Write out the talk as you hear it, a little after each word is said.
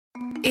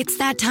It's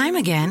that time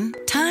again.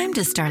 Time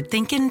to start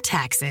thinking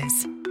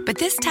taxes. But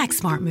this tax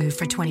smart move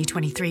for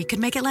 2023 could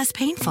make it less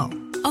painful.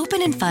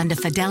 Open and fund a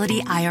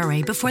Fidelity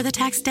IRA before the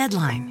tax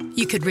deadline.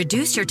 You could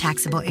reduce your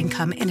taxable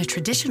income in a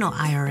traditional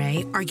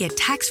IRA or get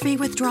tax-free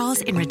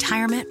withdrawals in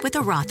retirement with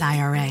a Roth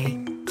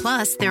IRA.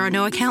 Plus, there are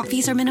no account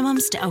fees or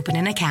minimums to open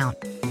an account.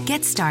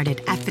 Get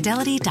started at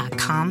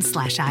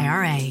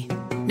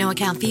fidelity.com/IRA. No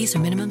account fees or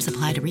minimums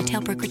apply to retail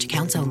brokerage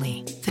accounts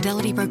only.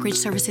 Fidelity Brokerage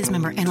Services,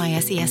 member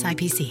NYSE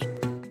SIPC.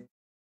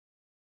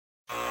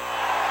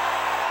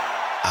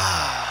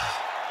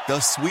 The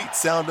sweet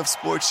sound of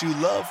sports you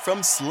love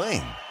from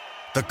Sling.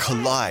 The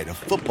collide of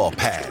football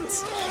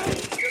pads.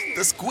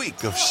 The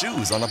squeak of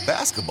shoes on a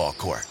basketball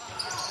court.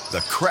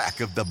 The crack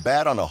of the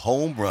bat on a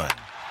home run.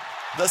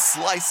 The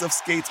slice of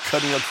skates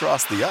cutting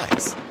across the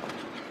ice.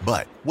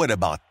 But what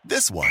about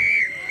this one?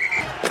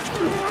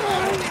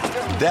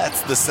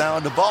 That's the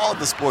sound of all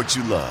the sports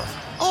you love,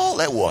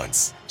 all at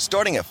once.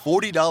 Starting at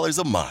 $40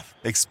 a month.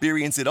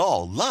 Experience it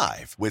all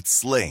live with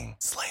Sling.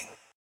 Sling.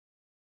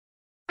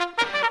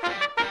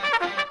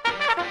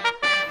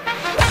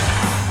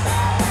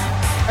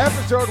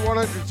 Episode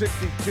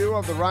 162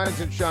 of the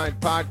Rise and Shine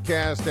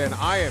podcast, and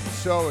I am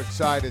so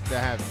excited to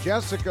have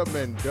Jessica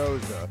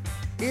Mendoza,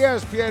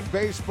 ESPN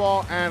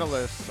baseball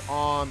analyst,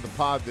 on the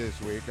pod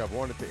this week. I've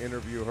wanted to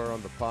interview her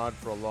on the pod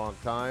for a long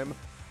time.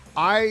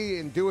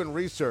 In doing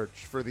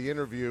research for the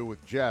interview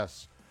with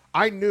Jess,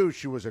 I knew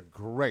she was a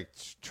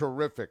great,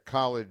 terrific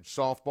college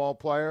softball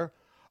player.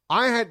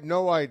 I had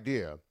no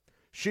idea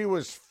she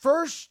was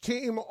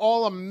first-team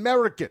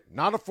All-American,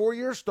 not a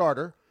four-year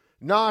starter,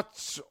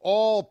 not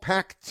all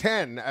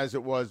Pac-10 as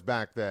it was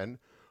back then,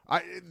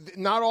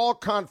 not all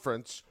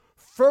conference,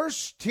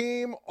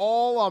 first-team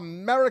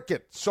All-American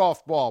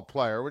softball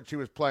player when she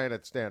was playing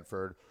at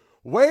Stanford.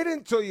 Wait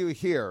until you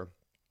hear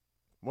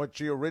what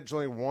she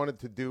originally wanted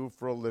to do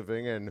for a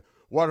living and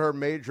what her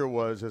major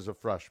was as a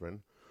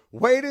freshman.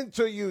 Wait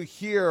until you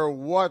hear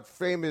what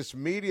famous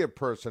media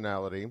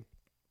personality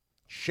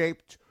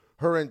shaped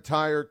her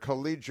entire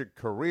collegiate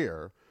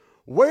career.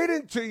 Wait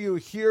until you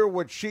hear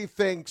what she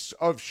thinks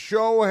of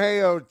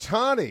Shohei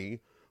Ohtani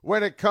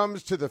when it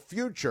comes to the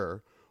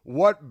future,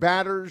 what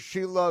batters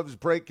she loves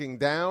breaking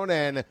down.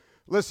 And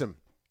listen,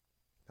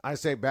 I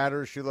say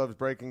batters she loves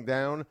breaking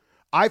down.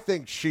 I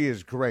think she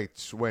is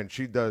great when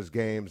she does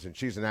games and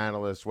she's an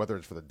analyst, whether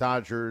it's for the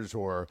Dodgers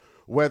or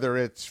whether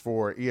it's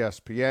for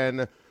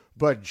ESPN.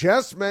 But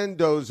Jess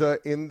Mendoza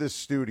in the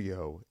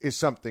studio is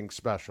something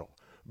special.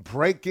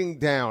 Breaking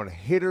down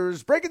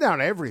hitters, breaking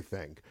down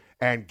everything,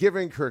 and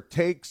giving her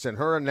takes and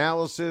her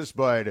analysis.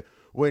 But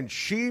when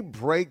she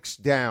breaks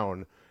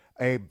down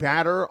a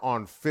batter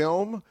on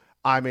film,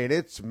 I mean,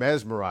 it's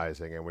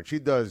mesmerizing. And when she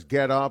does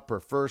Get Up, her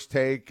first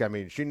take, I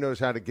mean, she knows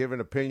how to give an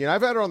opinion.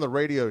 I've had her on the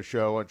radio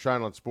show on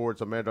Shine on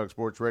Sports, on Mad Dog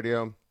Sports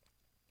Radio, a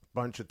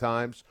bunch of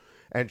times,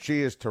 and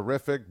she is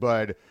terrific.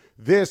 But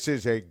this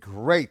is a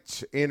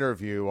great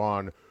interview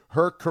on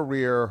her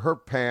career, her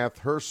path,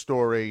 her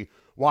story,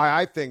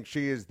 why I think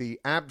she is the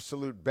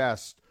absolute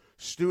best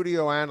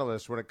studio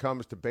analyst when it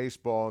comes to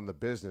baseball and the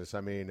business.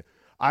 I mean,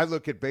 I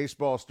look at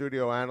baseball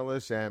studio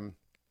analysts, and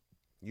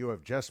you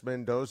have Jess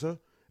Mendoza,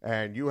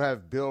 and you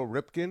have Bill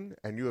Ripken,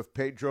 and you have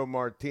Pedro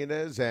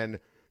Martinez, and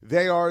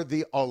they are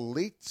the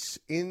elites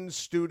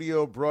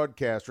in-studio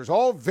broadcasters,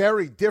 all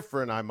very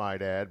different, I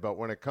might add, but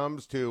when it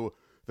comes to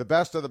the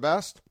best of the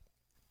best,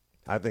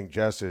 I think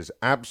Jess is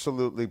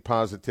absolutely,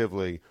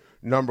 positively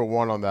number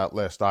one on that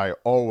list. I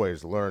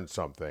always learn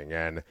something.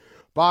 And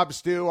Bob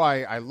Stew,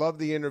 I love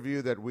the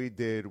interview that we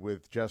did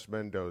with Jess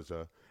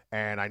Mendoza,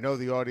 and I know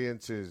the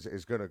audience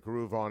is going to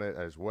groove on it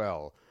as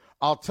well.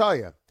 I'll tell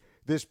you,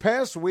 this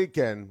past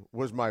weekend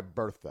was my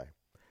birthday,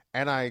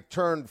 and I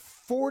turned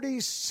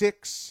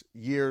 46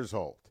 years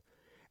old.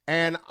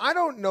 And I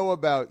don't know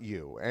about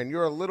you, and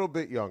you're a little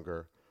bit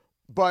younger,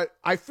 but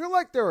I feel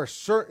like there are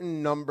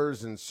certain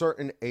numbers and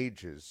certain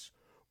ages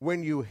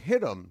when you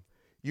hit them,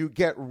 you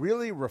get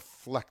really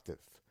reflective.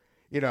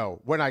 You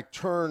know, when I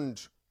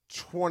turned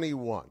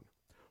 21,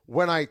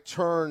 when I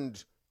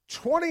turned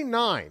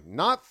 29,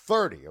 not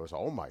 30, it was,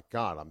 oh my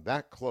God, I'm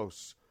that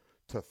close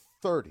to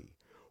 30.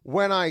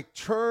 When I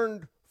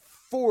turned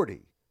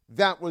 40,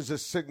 that was a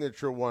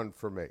signature one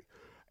for me.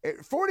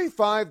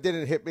 45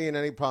 didn't hit me in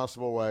any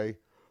possible way.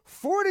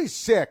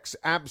 46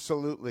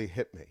 absolutely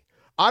hit me.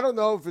 I don't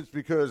know if it's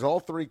because all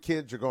three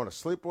kids are going to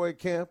sleepaway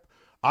camp.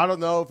 I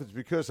don't know if it's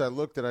because I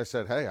looked and I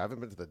said, hey, I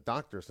haven't been to the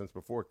doctor since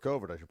before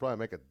COVID. I should probably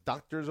make a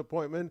doctor's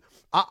appointment.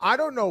 I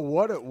don't know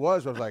what it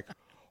was. I was like,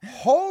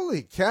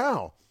 holy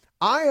cow,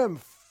 I am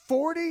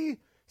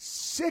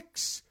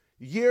 46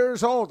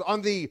 years old.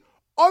 On the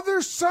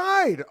other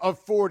side of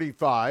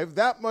 45,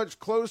 that much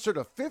closer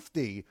to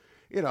 50,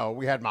 you know,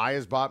 we had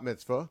Maya's bat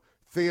mitzvah.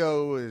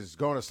 Theo is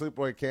going to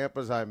sleepaway camp,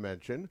 as I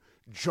mentioned.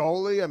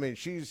 Jolie, I mean,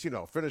 she's,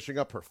 finishing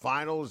up her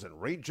finals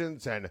and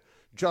regents and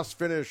just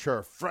finished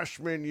her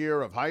freshman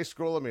year of high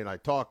school. I mean, I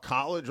talk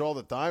college all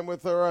the time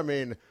with her. I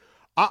mean,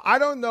 I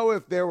don't know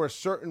if there were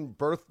certain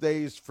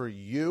birthdays for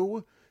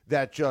you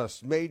that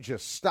just made you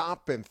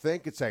stop and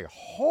think and say,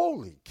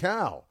 holy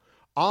cow,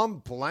 I'm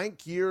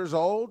blank years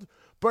old?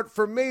 But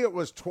for me, it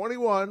was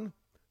 21,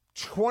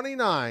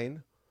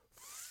 29,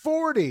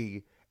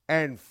 40,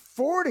 and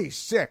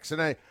 46.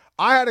 And I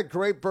had a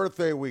great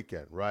birthday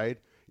weekend, right?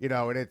 You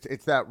know, and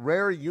it's that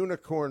rare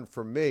unicorn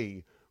for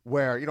me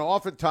where, you know,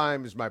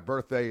 oftentimes my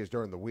birthday is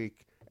during the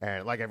week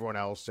and like everyone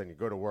else, and you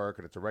go to work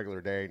and it's a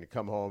regular day and you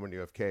come home and you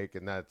have cake,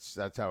 and that's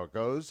how it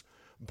goes.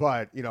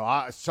 But, you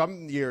know,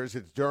 some years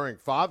it's during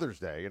Father's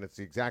Day and it's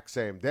the exact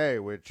same day,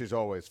 which is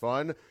always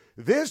fun.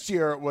 This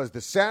year it was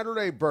the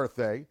Saturday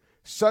birthday,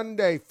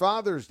 Sunday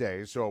Father's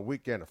Day, so a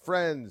weekend of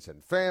friends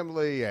and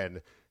family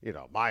and, you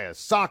know, Maya's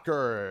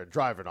soccer,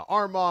 driving to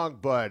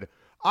Armonk. But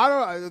I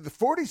don't know, the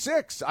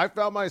 46, I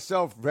found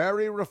myself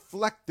very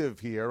reflective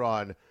here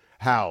on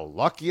how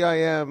lucky I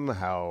am,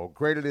 how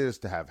great it is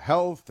to have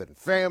health and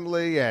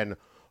family, and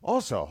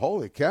also,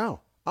 holy cow,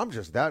 I'm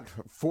just that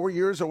 4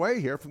 years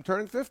away here from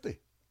turning 50.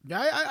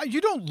 Yeah,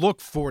 you don't look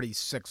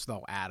 46,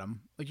 though,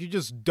 Adam. Like, you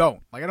just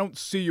don't. Like, I don't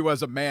see you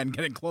as a man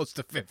getting close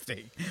to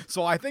 50.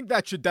 So I think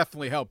that should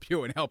definitely help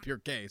you and help your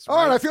case. Right?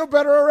 All right, I feel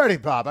better already,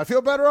 Bob. I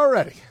feel better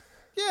already.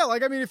 Yeah,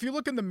 like, I mean, if you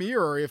look in the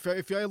mirror, if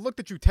I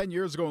looked at you 10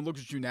 years ago and looked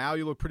at you now,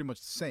 you look pretty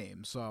much the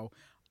same. So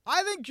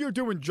I think you're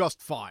doing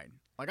just fine.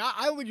 Like,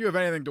 I don't think you have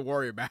anything to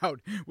worry about.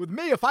 With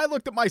me, if I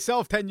looked at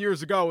myself 10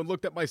 years ago and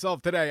looked at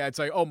myself today, I'd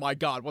say, oh, my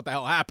God, what the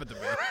hell happened to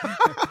me?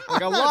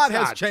 Like, a lot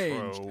has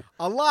changed. True.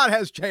 A lot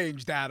has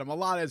changed, Adam. A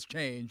lot has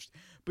changed.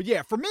 But,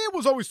 yeah, for me, it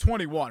was always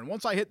 21.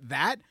 Once I hit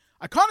that,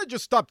 I kind of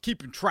just stopped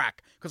keeping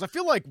track. Because I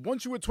feel like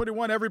once you hit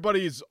 21,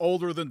 everybody's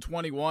older than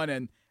 21,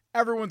 and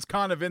everyone's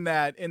kind of in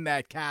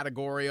that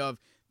category of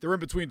they're in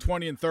between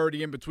 20 and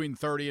 30, in between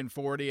 30 and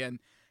 40, and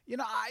you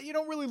know, you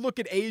don't really look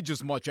at age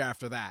as much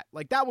after that.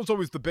 Like, that was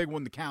always the big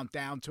one to count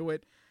down to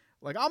it.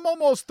 Like, I'm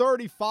almost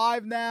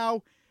 35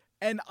 now,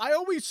 and I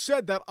always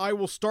said that I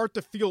will start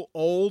to feel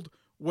old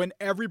when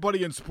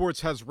everybody in sports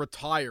has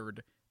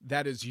retired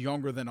that is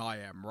younger than I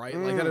am, right?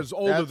 Like, that is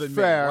older than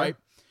fair. me, right?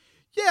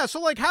 Yeah, so,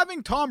 like,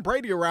 having Tom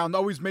Brady around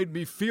always made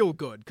me feel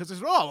good because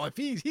it's, oh, if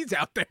he's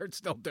out there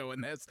still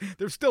doing this,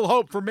 there's still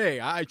hope for me.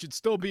 I should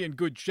still be in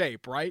good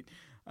shape, right?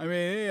 I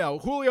mean, you know,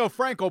 Julio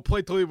Franco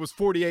played till he was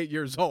 48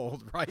 years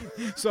old, right?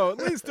 So at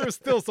least there's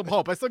still some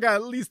hope. I still got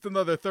at least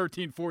another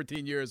 13,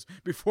 14 years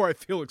before I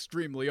feel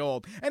extremely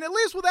old. And at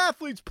least with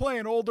athletes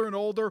playing older and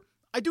older,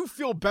 I do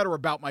feel better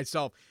about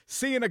myself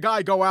seeing a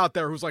guy go out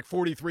there who's like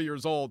 43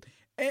 years old.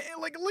 And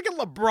like, look at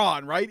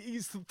LeBron, right?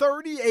 He's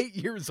 38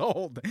 years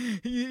old.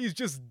 He's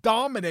just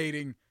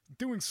dominating,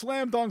 doing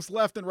slam dunks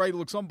left and right. It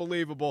looks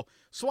unbelievable.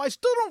 So I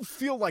still don't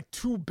feel like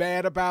too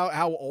bad about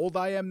how old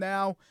I am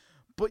now.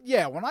 But,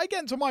 yeah, when I get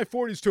into my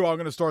 40s, too, I'm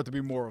going to start to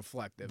be more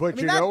reflective. But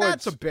I mean,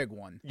 that's a big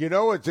one. You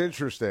know what's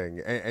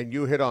interesting, and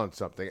you hit on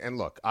something. And,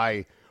 look,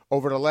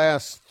 over the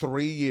last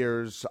 3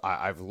 years,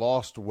 I've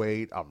lost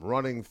weight. I'm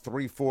running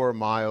 3-4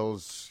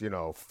 miles,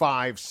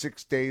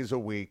 5-6 days a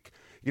week.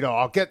 You know,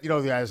 I'll get,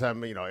 as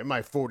I'm, in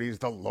my 40s,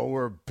 the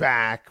lower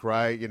back,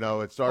 right?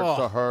 It starts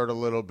to hurt a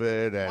little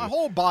bit. And my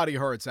whole body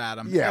hurts,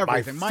 Adam. Yeah,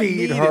 everything. My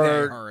feet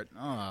hurt.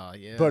 Oh,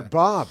 yeah. But,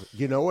 Bob,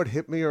 you know what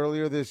hit me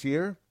earlier this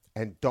year?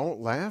 And don't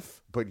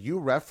laugh, but you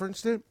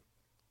referenced it.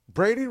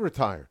 Brady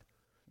retired.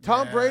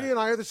 Tom Brady and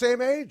I are the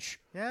same age.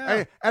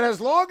 Yeah. And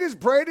as long as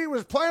Brady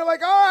was playing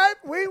like, all right,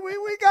 we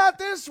got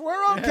this,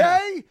 we're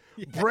okay.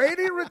 Yeah.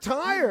 Brady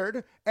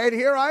retired, and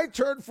here I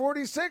turned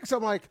 46.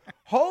 I'm like,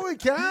 holy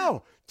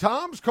cow,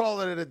 Tom's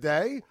calling it a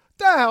day.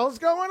 The hell's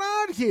going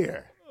on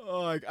here?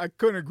 Oh, I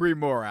couldn't agree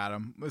more,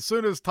 Adam. As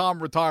soon as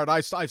Tom retired,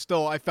 I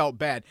felt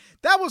bad.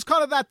 That was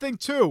kind of that thing,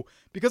 too,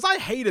 because I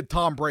hated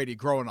Tom Brady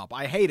growing up.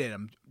 I hated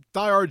him.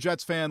 Diehard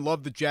Jets fan,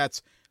 loved the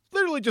Jets.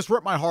 Literally just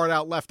ripped my heart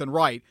out left and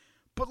right.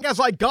 But as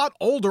I got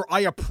older, I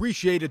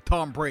appreciated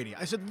Tom Brady.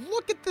 I said,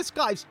 look at this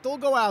guy still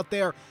go out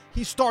there.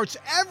 He starts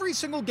every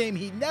single game.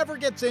 He never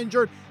gets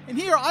injured. And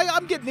here,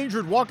 I'm getting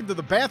injured walking to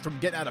the bathroom,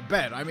 getting out of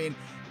bed. I mean,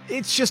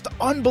 it's just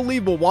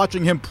unbelievable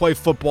watching him play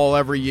football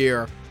every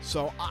year.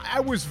 So I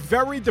was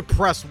very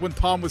depressed when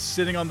Tom was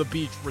sitting on the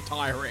beach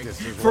retiring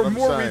for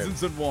more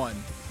reasons than one.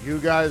 You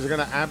guys are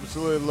going to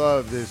absolutely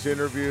love this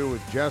interview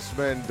with Jess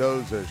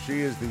Mendoza.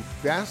 She is the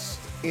best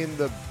in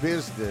the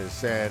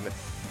business, and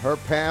her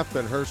path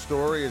and her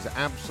story is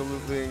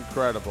absolutely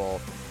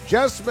incredible.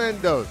 Jess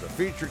Mendoza,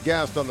 featured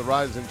guest on the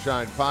Rise and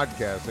Shine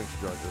podcast, and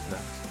she joins us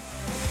next.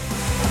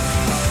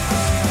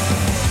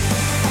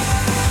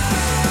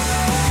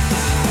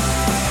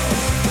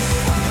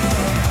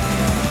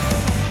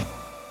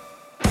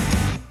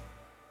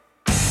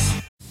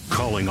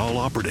 Calling all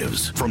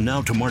operatives. From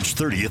now to March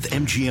 30th,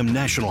 MGM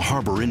National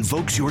Harbor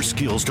invokes your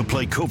skills to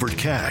play Covert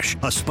Cash,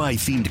 a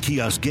spy-themed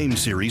kiosk game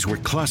series where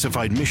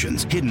classified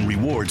missions, hidden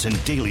rewards,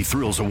 and daily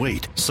thrills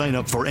await. Sign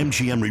up for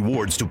MGM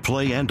Rewards to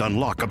play and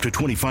unlock up to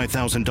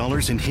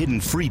 $25,000 in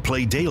hidden free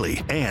play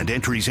daily and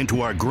entries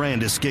into our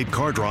Grand Escape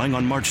car drawing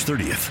on March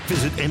 30th.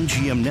 Visit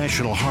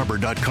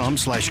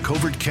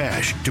mgmnationalharbor.com/Covert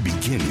Cash to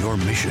begin your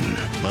mission.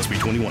 Must be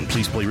 21.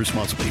 Please play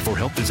responsibly. For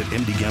help, visit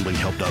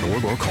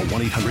mdgamblinghelp.org or call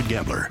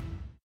 1-800-GAMBLER.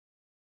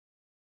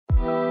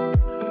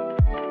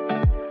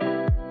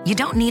 You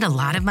don't need a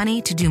lot of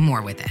money to do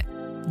more with it.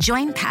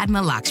 Join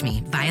Padma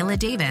Lakshmi, Viola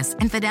Davis,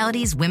 and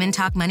Fidelity's Women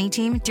Talk Money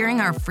team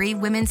during our free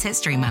Women's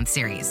History Month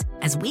series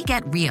as we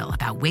get real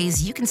about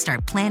ways you can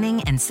start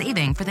planning and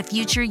saving for the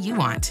future you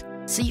want,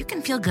 so you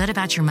can feel good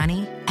about your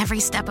money every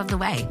step of the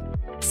way.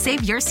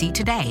 Save your seat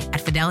today at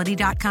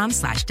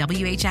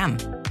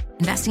fidelity.com/WHM.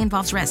 Investing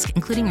involves risk,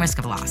 including risk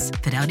of loss.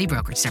 Fidelity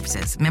Brokerage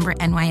Services. Member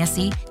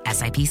NYSE,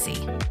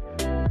 SIPC.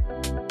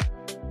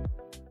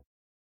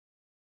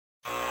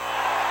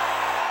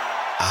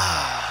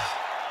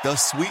 The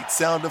sweet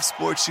sound of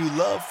sports you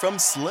love from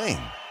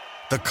Sling.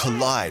 The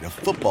collide of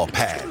football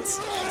pads.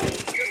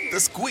 The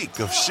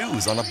squeak of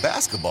shoes on a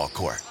basketball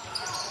court.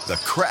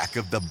 The crack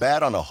of the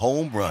bat on a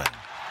home run.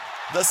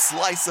 The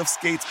slice of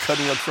skates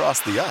cutting across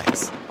the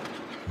ice.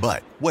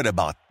 But what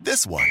about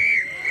this one?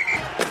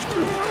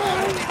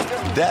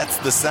 That's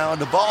the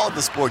sound of all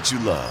the sports you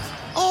love,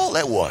 all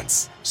at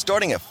once.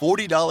 Starting at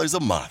 $40 a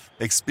month.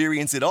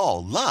 Experience it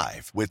all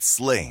live with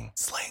Sling.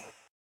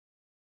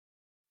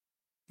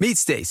 Meet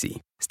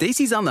Stacy.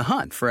 Stacy's on the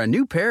hunt for a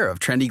new pair of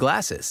trendy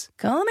glasses.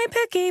 Call me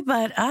picky,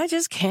 but I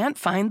just can't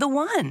find the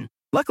one.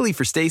 Luckily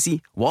for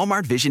Stacy,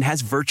 Walmart Vision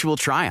has virtual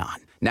try-on.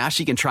 Now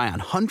she can try on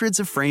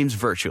hundreds of frames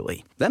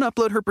virtually, then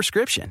upload her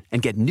prescription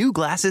and get new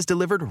glasses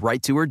delivered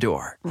right to her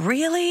door.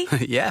 Really?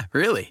 Yeah,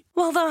 really.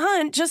 Well, the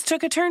hunt just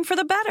took a turn for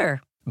the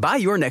better. Buy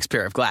your next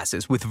pair of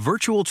glasses with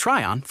virtual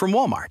try-on from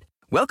Walmart.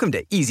 Welcome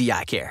to Easy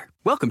Eye Care.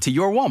 Welcome to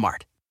your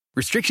Walmart.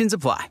 Restrictions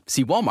apply.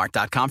 See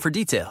walmart.com for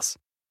details.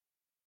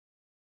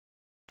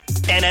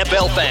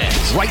 NFL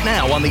fans, right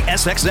now on the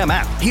SXM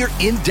app, hear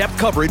in-depth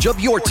coverage of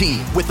your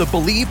team with the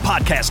Believe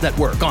Podcast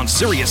Network on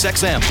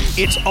SiriusXM.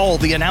 It's all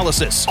the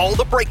analysis, all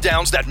the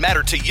breakdowns that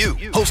matter to you,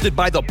 hosted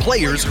by the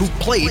players who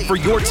played for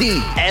your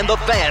team and the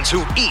fans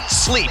who eat,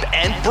 sleep,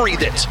 and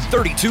breathe it.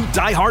 32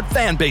 diehard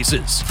fan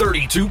bases,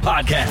 32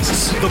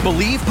 podcasts. The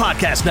Believe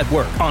Podcast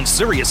Network on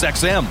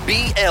SiriusXM.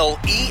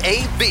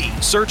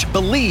 BLEAV. Search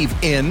Believe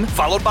in,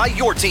 followed by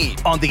your team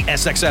on the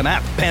SXM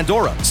app,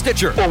 Pandora,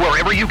 Stitcher, or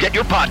wherever you get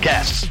your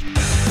podcasts.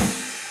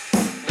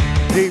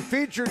 The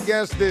featured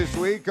guest this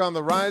week on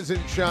the Rise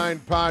and Shine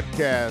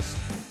podcast,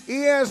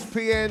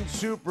 ESPN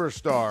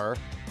superstar.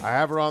 I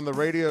have her on the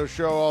radio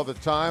show all the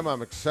time.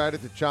 I'm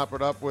excited to chop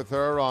it up with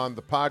her on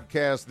the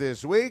podcast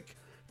this week.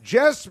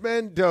 Jess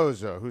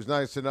Mendoza, who's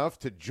nice enough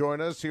to join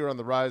us here on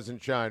the Rise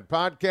and Shine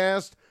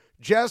podcast.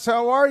 Jess,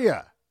 how are you?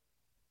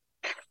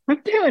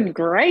 I'm doing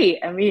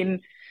great. I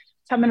mean,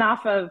 coming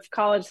off of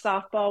college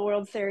softball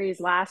World Series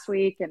last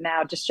week and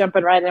now just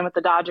jumping right in with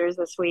the Dodgers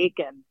this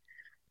week. And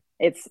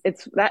it's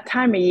that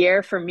time of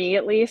year for me,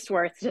 at least,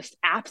 where it's just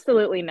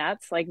absolutely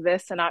nuts like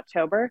this in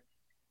October.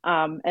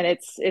 And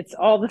it's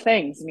all the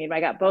things. I mean, I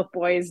got both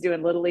boys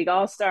doing Little League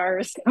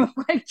All-Stars,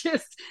 like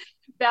just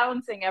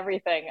balancing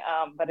everything.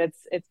 But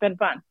it's been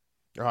fun.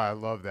 Oh, I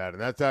love that.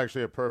 And that's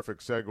actually a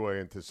perfect segue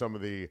into some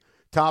of the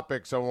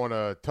topics I want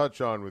to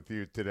touch on with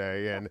you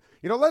today. And,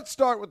 let's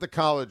start with the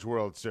College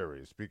World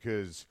Series,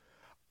 because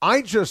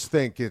I just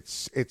think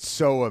it's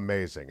so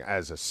amazing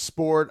as a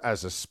sport,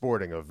 as a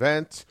sporting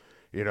event.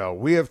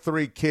 We have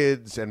 3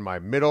 kids, and my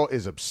middle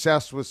is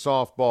obsessed with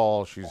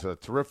softball. She's a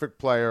terrific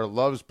player,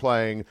 loves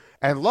playing,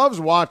 and loves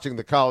watching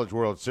the College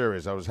World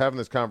Series. I was having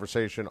this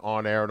conversation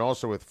on air and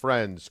also with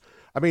friends.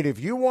 I mean, if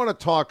you want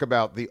to talk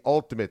about the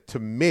ultimate, to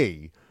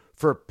me,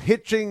 for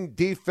pitching,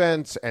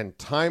 defense, and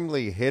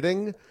timely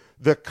hitting,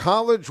 the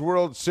College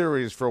World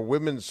Series for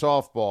women's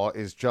softball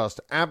is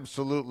just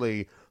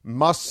absolutely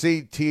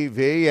must-see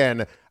TV,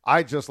 and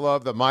I just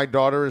love that my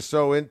daughter is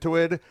so into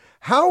it.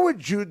 How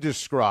would you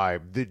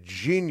describe the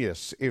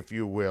genius, if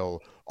you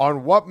will,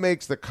 on what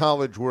makes the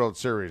College World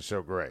Series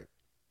so great?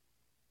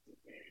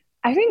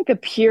 I think the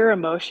pure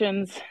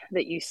emotions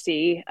that you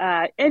see,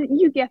 and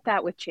you get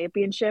that with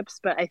championships,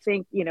 but I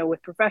think,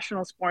 with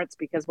professional sports,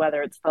 because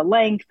whether it's the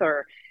length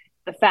or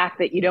the fact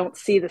that you don't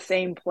see the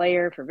same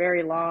player for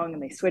very long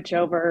and they switch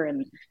over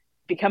and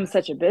become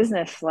such a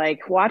business,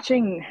 like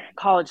watching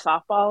college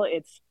softball,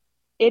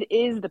 it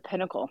is the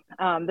pinnacle.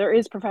 There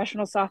is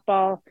professional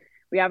softball.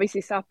 We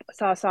obviously saw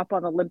softball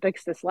in the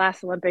Olympics this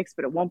last Olympics,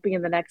 but it won't be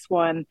in the next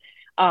one.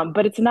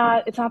 But it's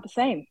not the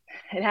same.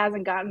 It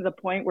hasn't gotten to the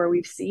point where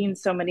we've seen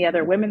so many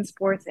other women's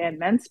sports and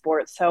men's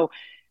sports. So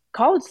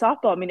college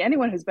softball, I mean,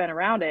 anyone who's been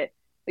around it,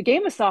 the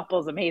game of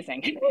softball is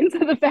amazing. And so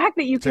the fact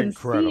that you can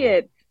see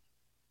it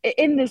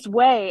in this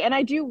way, and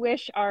I do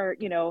wish our,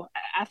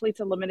 Athletes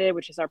Unlimited,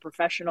 which is our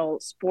professional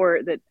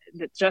sport that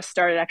just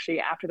started actually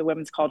after the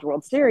Women's College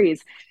World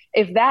Series,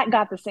 if that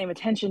got the same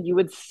attention, you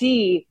would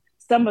see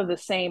some of the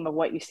same of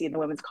what you see in the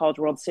Women's College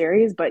World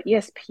Series. But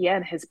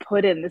ESPN has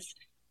put in this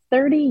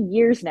 30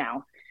 years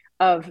now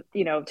of,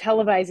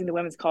 televising the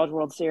Women's College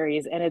World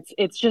Series, and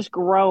it's just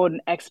grown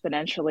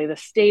exponentially. The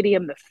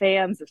stadium, the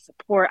fans, the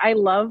support. I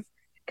love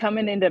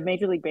coming into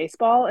Major League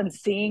Baseball and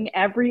seeing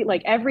every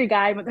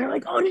guy, but they're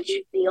like, "Oh, did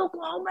you see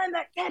Oklahoma and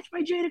that catch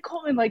by Jada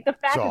Coleman?" Like the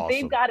fact that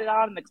they've got it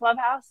on in the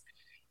clubhouse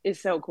is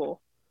so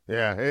cool.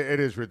 Yeah, it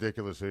is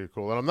ridiculously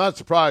cool. And I'm not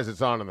surprised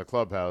it's on in the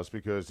clubhouse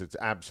because it's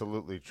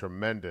absolutely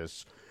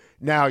tremendous.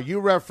 Now, you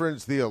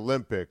referenced the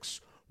Olympics.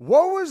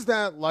 What was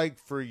that like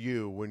for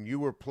you when you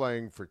were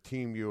playing for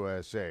Team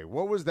USA?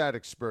 What was that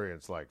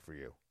experience like for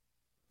you?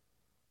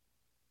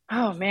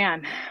 Oh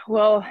man.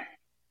 Well,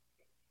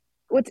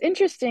 what's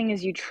interesting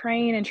is you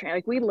train and train.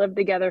 Like we lived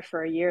together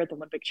for a year at the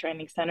Olympic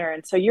Training Center,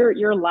 and so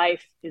your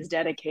life is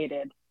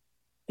dedicated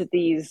to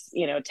these,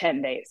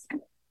 10 days.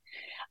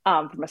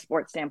 From a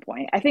sports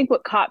standpoint, I think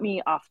what caught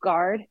me off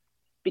guard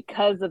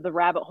because of the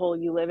rabbit hole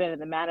you live in and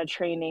the amount of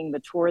training, the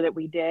tour that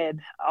we did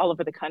all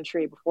over the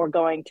country before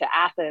going to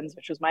Athens,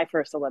 which was my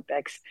first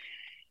Olympics,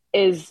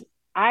 is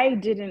I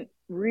didn't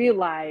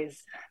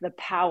realize the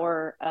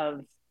power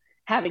of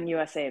having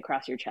USA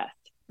across your chest.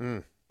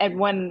 And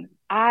when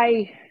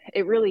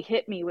it really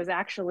hit me was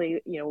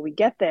actually, we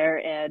get there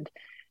and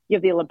you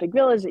have the Olympic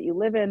Village that you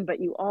live in, but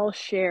you all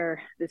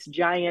share this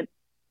giant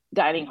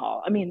dining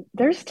hall. I mean,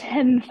 there's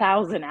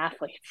 10,000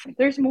 athletes.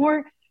 There's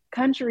more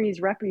countries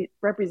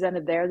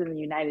represented there than the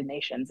United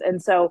Nations.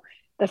 And so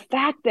the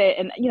fact that,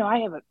 and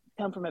I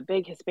come from a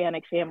big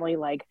Hispanic family,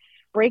 like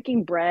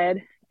breaking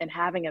bread and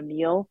having a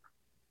meal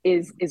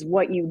is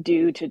what you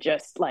do to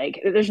just like,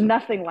 there's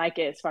nothing like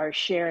it as far as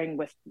sharing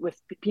with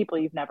people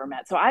you've never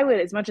met. So I would,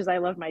 as much as I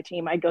love my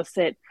team, I'd go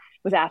sit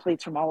with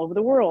athletes from all over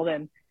the world.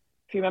 And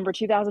if you remember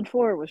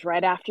 2004, it was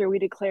right after we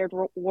declared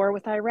war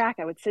with Iraq.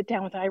 I would sit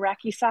down with the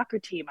Iraqi soccer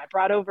team. I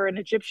brought over an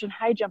Egyptian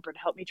high jumper to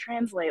help me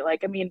translate.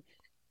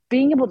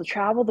 Being able to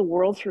travel the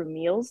world through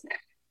meals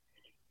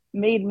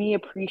made me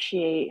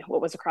appreciate what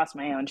was across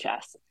my own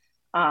chest,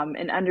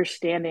 and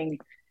understanding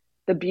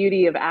the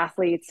beauty of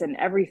athletes and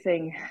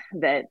everything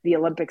that the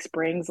Olympics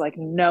brings like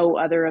no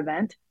other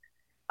event.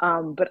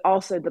 But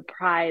also the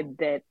pride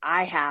that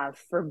I have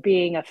for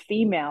being a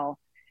female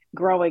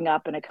growing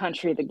up in a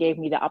country that gave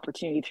me the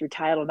opportunity through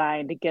Title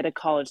IX to get a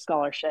college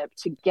scholarship,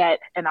 to get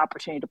an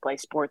opportunity to play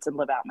sports and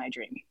live out my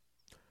dream.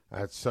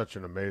 That's such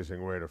an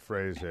amazing way to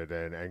phrase it,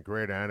 and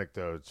great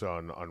anecdotes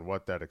on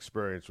what that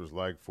experience was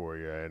like for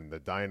you and the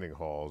dining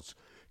halls.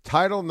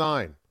 Title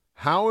IX,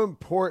 how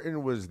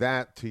important was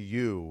that to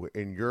you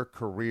in your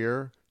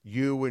career,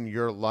 you in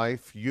your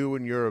life, you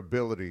and your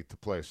ability to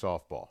play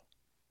softball?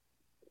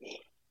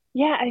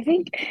 Yeah, I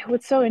think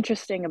what's so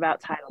interesting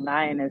about Title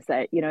IX is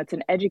that, it's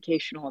an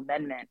educational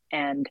amendment,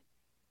 and,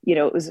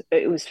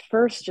 it was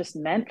first just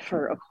meant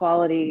for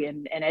equality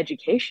and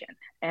education.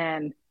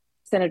 And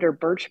Senator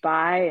Birch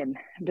Bayh and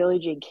Billie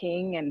Jean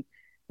King, and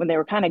when they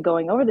were kind of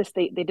going over this,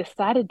 they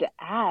decided to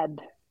add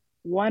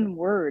one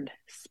word,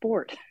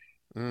 sport,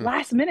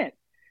 last minute.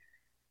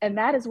 And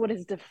that is what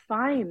has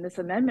defined this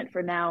amendment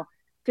for now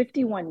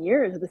 51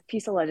 years of this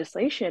piece of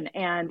legislation.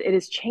 And it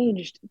has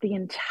changed the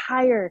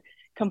entire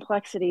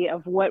complexity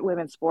of what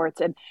women's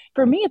sports. And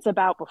for me, it's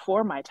about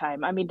before my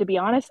time. I mean, to be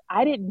honest,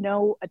 I didn't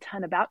know a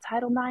ton about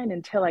Title IX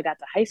until I got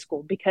to high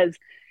school because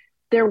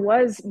there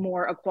was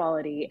more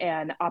equality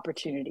and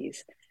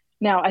opportunities.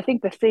 Now, I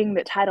think the thing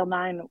that Title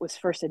IX was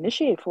first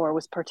initiated for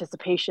was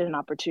participation and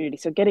opportunity.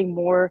 So getting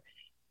more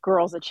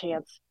girls a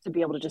chance to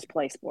be able to just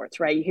play sports,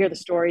 right? You hear the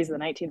stories of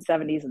the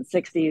 1970s and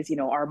 60s,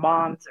 our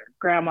moms or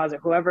grandmas or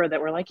whoever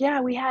that were like,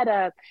 yeah, we had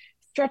a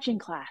stretching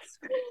class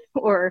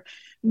or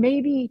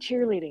maybe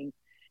cheerleading.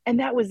 And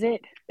that was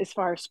it as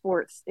far as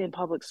sports in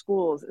public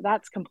schools.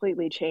 That's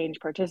completely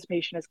changed.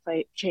 Participation has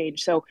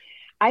changed. So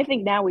I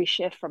think now we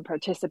shift from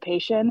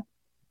participation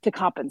to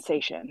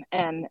compensation.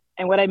 And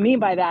what I mean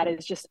by that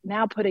is just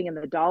now putting in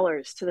the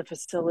dollars to the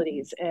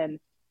facilities and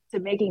to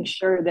making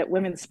sure that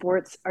women's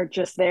sports are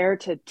just there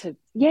to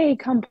yay,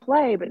 come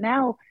play. But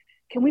now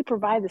can we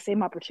provide the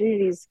same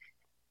opportunities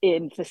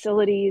in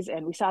facilities?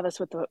 And we saw this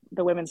with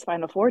the women's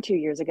Final Four 2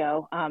 years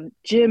ago,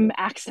 gym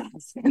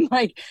access and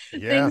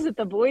things that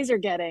the boys are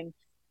getting.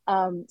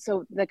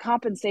 So the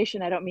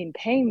compensation, I don't mean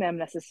paying them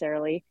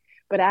necessarily,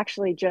 but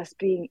actually just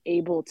being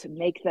able to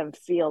make them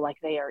feel like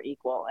they are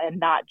equal and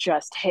not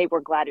just, hey, we're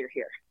glad you're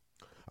here.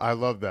 I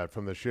love that,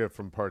 from the shift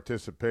from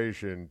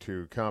participation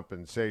to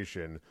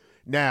compensation.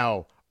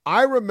 Now,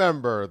 I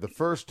remember the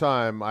first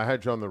time I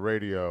had you on the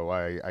radio,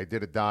 I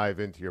did a dive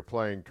into your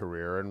playing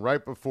career, and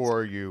right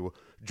before you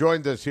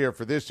joined us here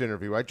for this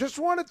interview, I just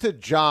wanted to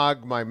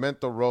jog my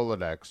mental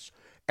Rolodex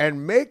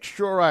and make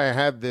sure I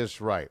had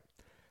this right.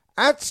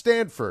 At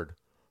Stanford,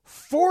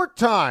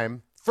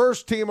 4-time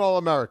first-team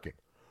All-American.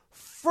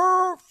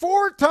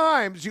 Four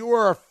times you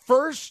were a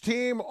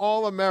first-team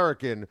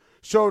All-American,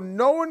 so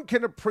no one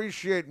can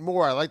appreciate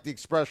more. I like the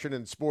expression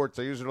in sports.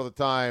 I use it all the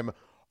time.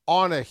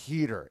 On a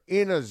heater,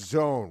 in a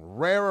zone,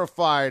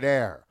 rarefied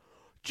air.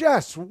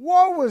 Jess,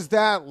 what was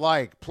that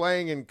like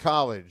playing in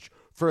college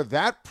for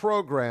that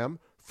program,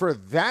 for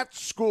that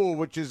school,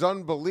 which is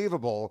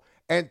unbelievable,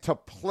 and to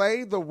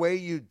play the way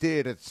you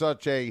did at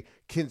such a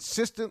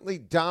consistently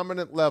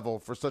dominant level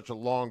for such a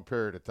long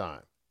period of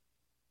time?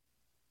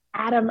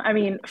 Adam, I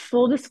mean,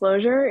 full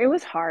disclosure, it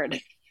was hard.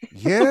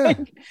 Yeah.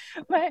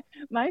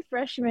 my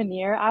freshman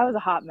year, I was a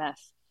hot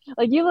mess.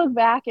 You look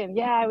back and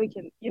we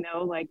can,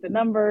 the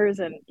numbers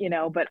and,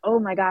 but oh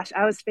my gosh,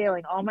 I was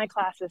failing all my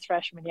classes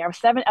freshman year. I was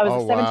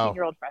a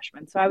 17-year-old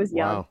freshman. So I was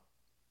young. Wow.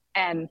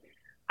 And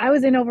I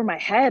was in over my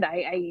head.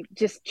 I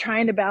just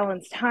trying to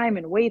balance time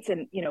and weights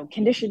and,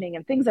 conditioning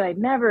and things that I'd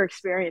never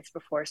experienced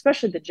before,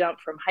 especially the jump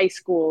from high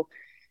school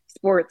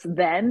sports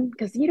then.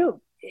 Because,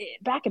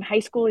 back in high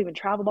school, even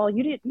travel ball,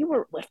 you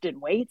weren't lifting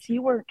weights,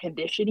 you weren't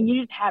conditioning,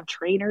 you didn't have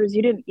trainers,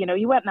 you didn't,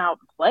 you went out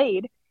and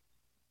played.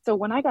 So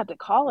when I got to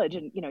college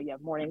and, you have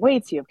morning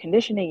weights, you have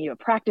conditioning, you have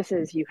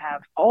practices, you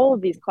have all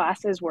of these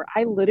classes where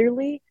I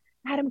literally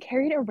had him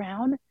carried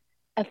around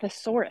a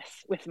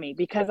thesaurus with me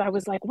because I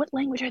was like, what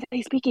language are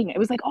they speaking? It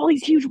was like all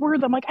these huge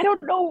words. I'm like, I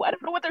don't know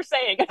what they're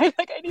saying. I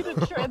needed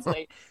to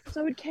translate.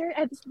 So I would carry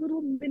this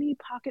little mini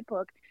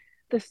pocketbook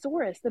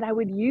thesaurus that I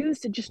would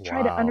use to just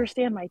try to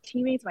understand my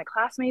teammates, my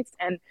classmates.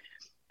 And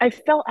I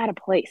felt out of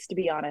place, to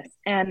be honest.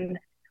 And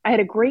I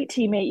had a great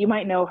teammate. You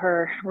might know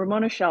her,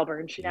 Ramona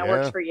Shelburne. She now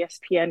works for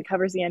ESPN,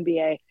 covers the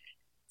NBA.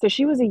 So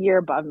she was a year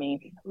above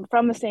me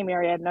from the same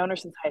area. I'd known her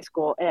since high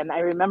school. And I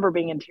remember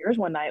being in tears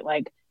one night,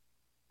 like,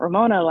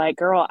 Ramona, like,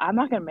 girl, I'm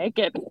not going to make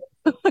it.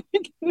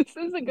 This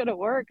isn't going to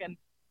work. And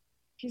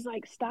she's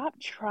like, stop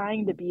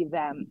trying to be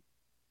them.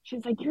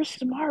 She's like, you're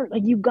smart.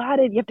 Like, you got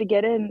it. You have to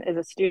get in as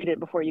a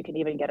student before you can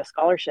even get a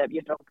scholarship.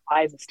 You have to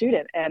apply as a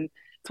student. And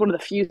it's one of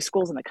the few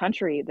schools in the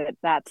country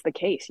that's the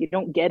case. You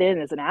don't get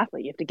in as an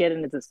athlete. You have to get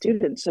in as a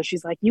student. So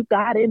she's like, you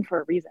got in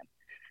for a reason.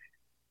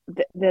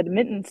 The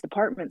admittance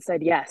department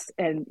said yes.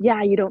 And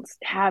yeah, you don't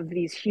have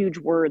these huge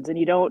words and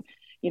you don't,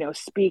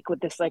 speak with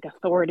this like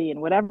authority and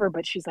whatever.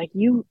 But she's like,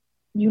 you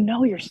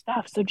know your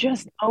stuff. So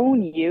just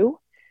own you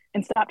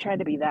and stop trying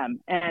to be them.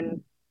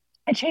 And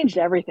it changed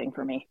everything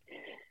for me.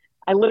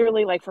 I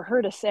literally, like, for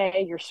her to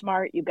say, you're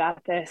smart, you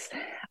got this,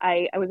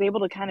 I was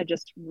able to kind of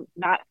just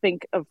not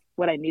think of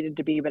what I needed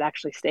to be, but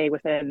actually stay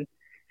within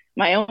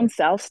my own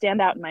self,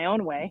 stand out in my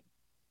own way.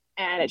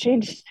 And it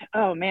changed.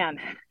 Oh, man.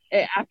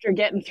 After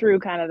getting through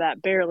kind of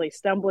that barely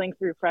stumbling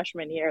through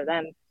freshman year,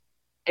 then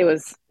it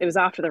was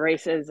off to the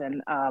races.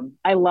 And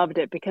I loved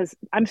it because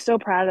I'm so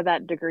proud of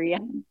that degree.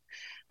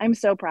 I'm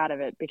so proud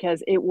of it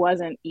because it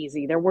wasn't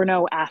easy. There were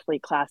no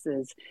athlete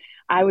classes.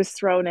 I was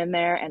thrown in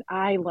there and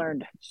I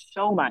learned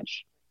so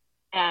much.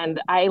 And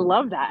I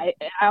love that.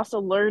 I also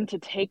learned to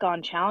take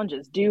on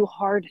challenges, do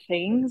hard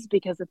things,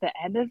 because at the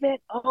end of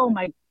it, oh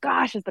my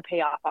gosh, is the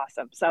payoff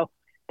awesome. So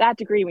that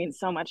degree means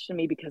so much to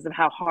me because of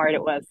how hard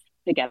it was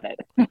to get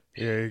it.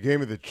 Yeah, you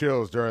gave me the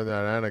chills during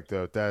that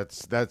anecdote.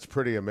 That's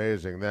pretty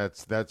amazing.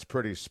 That's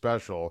pretty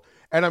special.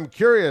 And I'm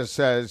curious,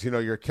 as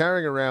you're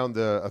carrying around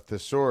a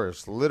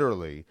thesaurus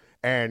literally,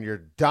 and you're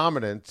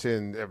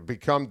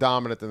become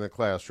dominant in the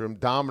classroom,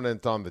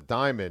 dominant on the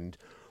diamond.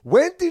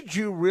 When did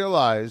you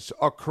realize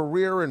a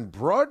career in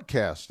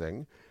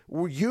broadcasting,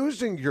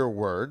 using your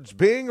words,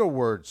 being a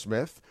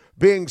wordsmith,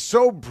 being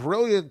so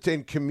brilliant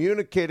in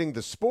communicating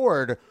the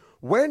sport?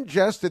 When,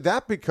 Jess, did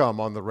that become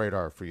on the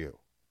radar for you?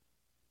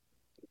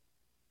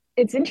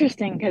 It's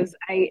interesting because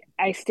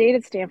I stayed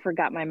at Stanford,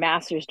 got my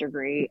master's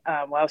degree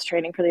while I was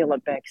training for the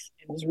Olympics,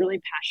 and was really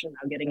passionate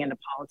about getting into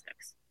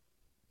politics.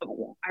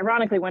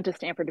 Ironically, went to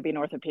Stanford to be an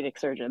orthopedic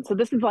surgeon. So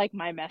this is like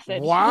my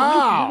message.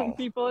 Wow. To young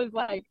people is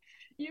like,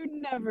 you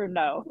never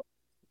know.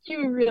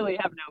 You really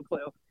have no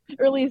clue.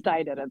 Or at least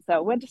I didn't.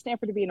 So went to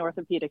Stanford to be an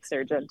orthopedic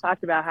surgeon,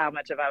 talked about how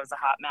much of I was a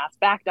hot mess,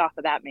 backed off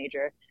of that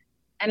major,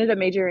 ended up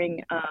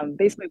majoring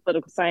basically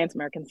political science,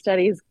 American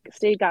studies,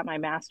 got my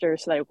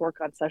master's so that I would work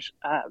on such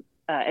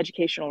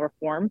educational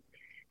reform,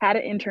 had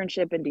an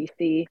internship in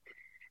DC.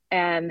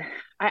 And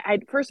I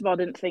first of all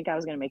didn't think I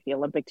was going to make the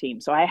Olympic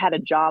team. So I had a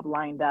job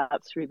lined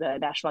up through the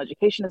National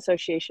Education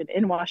Association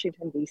in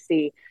Washington,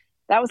 D.C.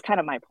 That was kind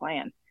of my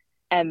plan.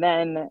 And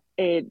then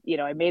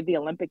I made the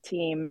Olympic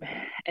team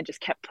and just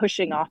kept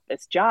pushing off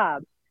this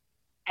job.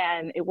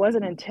 And it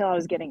wasn't until I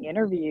was getting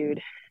interviewed,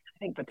 I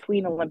think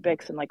between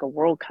Olympics and like a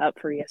World Cup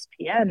for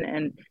ESPN.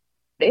 And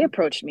they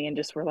approached me and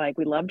just were like,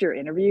 we loved your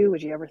interview.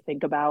 Would you ever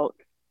think about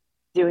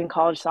doing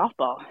college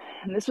softball?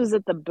 And this was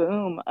at the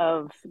boom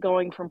of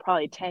going from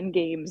probably 10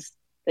 games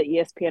that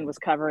ESPN was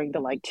covering to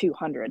like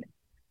 200.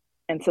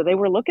 And so they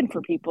were looking for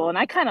people. And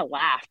I kind of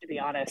laughed, to be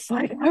honest.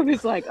 Like, I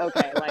was like,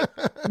 okay,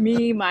 like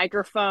me,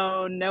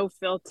 microphone, no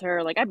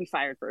filter. Like, I'd be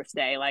fired first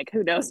day. Like,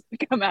 who knows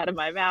what come out of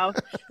my mouth?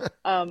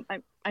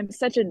 I'm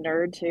such a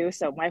nerd too.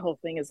 So my whole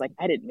thing is like,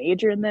 I didn't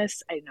major in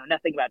this. I know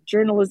nothing about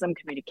journalism,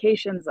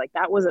 communications. Like,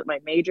 that wasn't my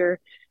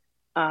major.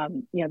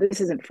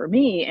 This isn't for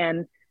me.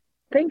 And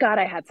thank God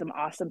I had some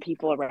awesome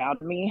people around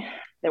me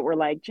that were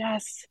like,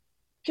 just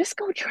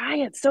go try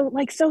it.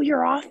 So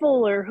you're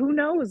awful or who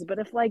knows? But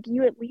if like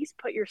you at least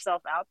put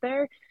yourself out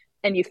there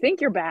and you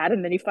think you're bad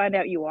and then you find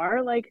out you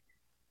are, like,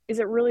 is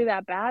it really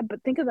that bad?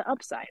 But think of the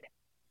upside.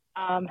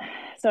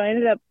 So I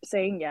ended up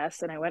saying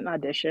yes and I went and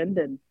auditioned,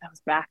 and that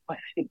was back, I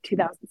think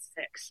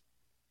 2006.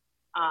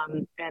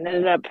 And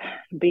ended up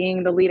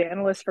being the lead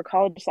analyst for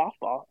college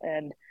softball.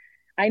 And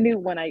I knew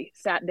when I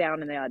sat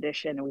down in the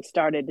audition and we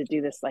started to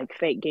do this like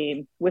fake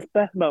game with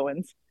Beth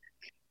Mowens.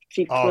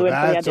 She flew in for the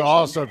audition. That's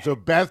awesome. So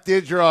Beth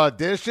did your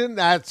audition?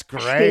 That's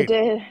great. She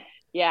did.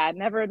 Yeah, I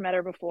never had met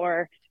her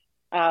before.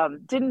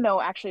 Didn't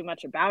know actually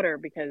much about her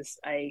because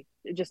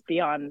just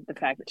beyond the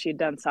fact that she had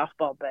done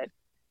softball, but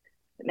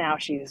now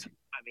she's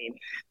mean,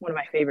 one of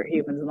my favorite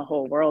humans in the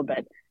whole world,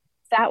 but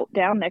sat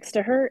down next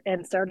to her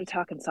and started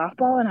talking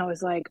softball. And I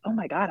was like, oh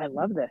my God, I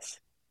love this.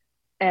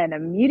 And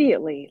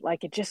immediately,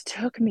 like, it just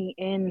took me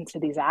into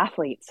these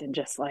athletes and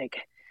just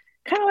like,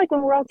 kind of like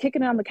when we're all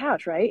kicking it on the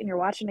couch, right? And you're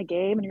watching a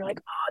game and you're like,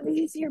 oh, did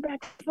you see your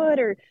back foot?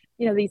 Or,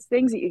 these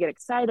things that you get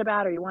excited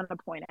about or you want to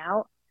point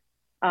out.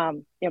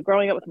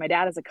 Growing up with my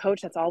dad as a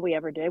coach, that's all we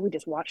ever did. We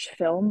just watched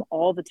film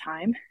all the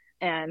time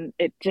and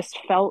it just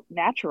felt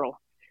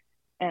natural.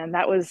 And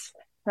that was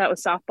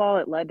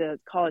softball. It led to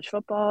college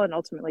football and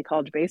ultimately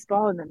college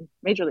baseball and then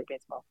Major League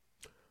Baseball.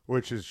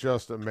 Which is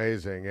just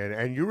amazing.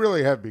 And you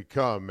really have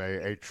become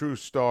a true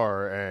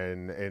star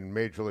in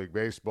Major League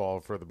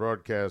Baseball for the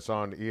broadcasts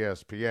on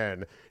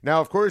ESPN.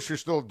 Now, of course, you're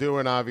still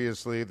doing,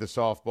 obviously, the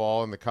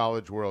softball and the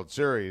College World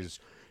Series.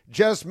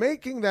 Just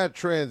making that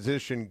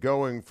transition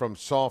going from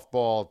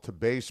softball to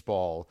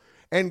baseball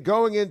and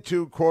going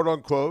into,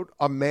 quote-unquote,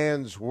 a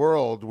man's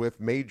world with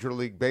Major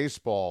League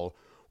Baseball,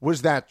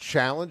 was that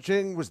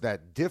challenging? Was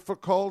that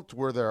difficult?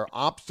 Were there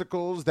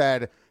obstacles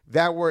that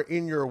were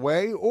in your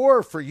way?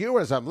 Or for you,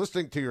 as I'm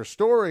listening to your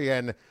story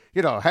and,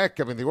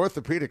 the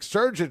orthopedic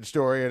surgeon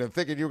story, and I'm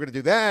thinking you were going to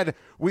do that,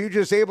 were you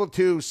just able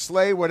to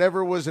slay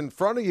whatever was in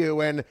front of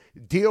you and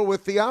deal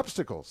with the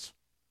obstacles?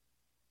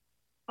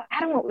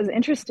 Adam, what was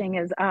interesting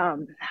is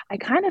I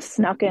kind of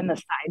snuck in the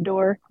side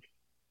door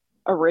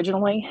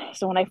originally.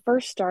 So when I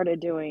first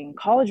started doing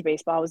college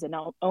baseball, I was in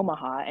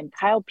Omaha, and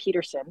Kyle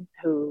Peterson,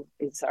 who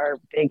is our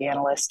big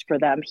analyst for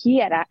them,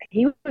 he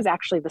was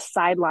actually the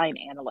sideline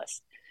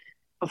analyst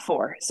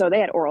before. So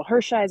they had Oral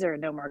Hershiser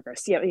and Nomar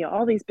Garcia,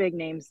 all these big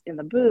names in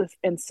the booth.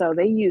 And so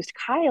they used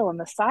Kyle on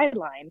the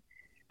sideline,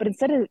 but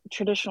instead of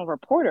traditional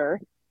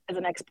reporter as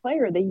an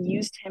ex-player, they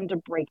used him to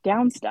break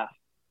down stuff.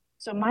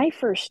 So my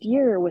first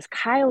year was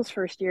Kyle's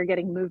first year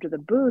getting moved to the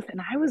booth.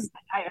 And I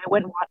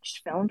went and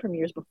watched film from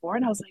years before.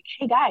 And I was like,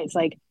 hey guys,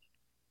 like,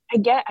 I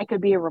get I could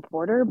be a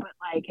reporter, but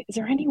like, is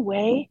there any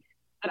way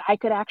that I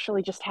could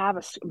actually just have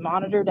a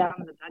monitor down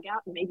in the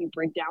dugout and maybe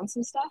break down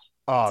some stuff?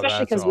 Oh,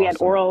 especially because awesome. we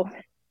had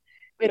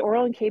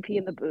Oral and KP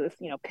in the booth,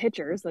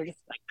 pitchers. They're just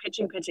like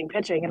pitching.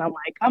 And I'm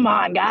like, come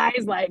on,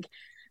 guys. Like,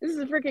 this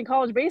is freaking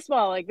college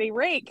baseball. Like, they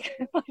rake.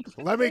 Like,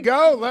 let me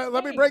go.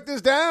 Let me break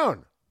this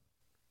down.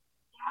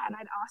 Yeah, and I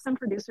had awesome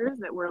producers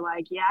that were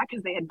like, yeah,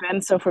 because they had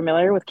been so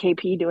familiar with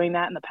KP doing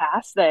that in the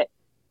past that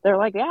they're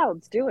like, yeah,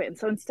 let's do it. And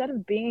so instead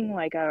of being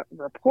like a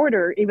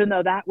reporter, even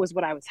though that was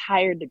what I was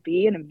hired to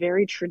be in a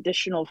very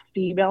traditional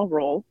female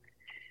role,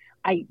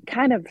 I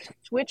kind of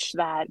switched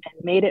that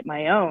and made it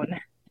my own.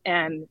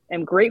 And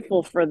am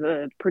grateful for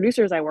the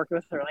producers I worked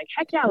with. They're like,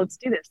 heck yeah, let's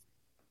do this.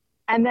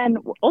 And then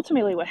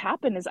ultimately what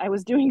happened is I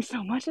was doing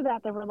so much of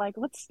that were like,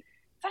 let's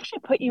actually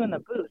put you in the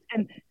booth.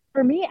 And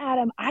for me,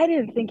 Adam, I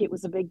didn't think it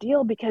was a big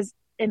deal because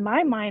in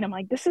my mind, I'm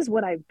like, this is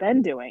what I've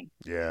been doing.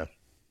 Yeah.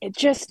 It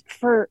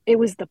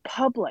was the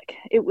public.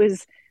 It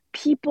was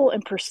people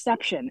and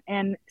perception.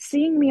 And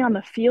seeing me on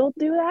the field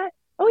do that,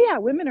 oh yeah,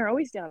 women are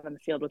always down on the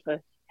field with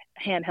a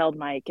handheld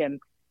mic.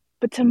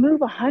 But to move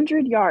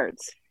 100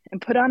 yards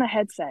and put on a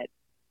headset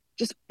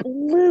just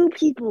blew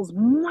people's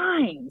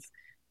minds.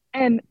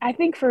 And I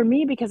think for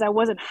me, because I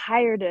wasn't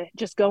hired to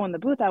just go in the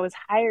booth, I was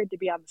hired to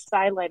be on the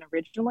sideline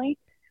originally,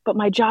 but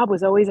my job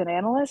was always an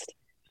analyst.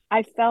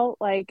 I felt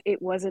like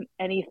it wasn't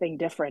anything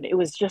different. It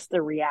was just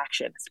the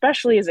reaction,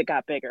 especially as it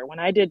got bigger. When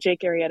I did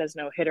Jake Arrieta's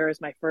no-hitter as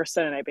my first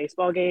Sunday night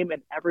baseball game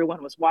and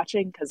everyone was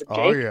watching because of Jake.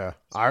 Oh, yeah.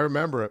 I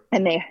remember it.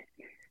 And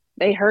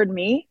they heard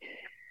me.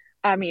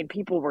 I mean,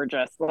 people were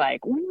just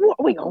like,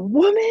 wait, a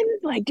woman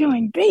like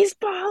doing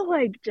baseball?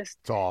 Like, just,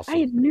 it's awesome. I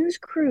had news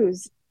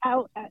crews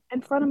out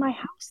in front of my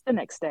house the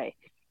next day.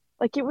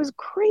 Like, it was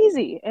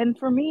crazy. And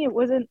for me, it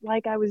wasn't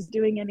like I was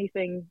doing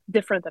anything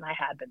different than I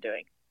had been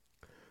doing.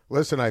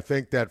 Listen, I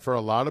think that for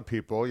a lot of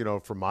people,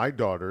 for my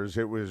daughters,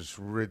 it was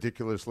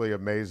ridiculously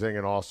amazing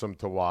and awesome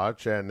to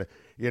watch. And,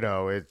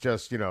 it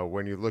just,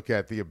 when you look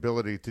at the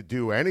ability to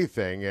do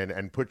anything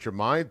and put your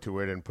mind to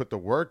it and put the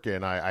work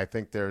in, I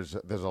think there's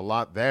a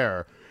lot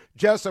there.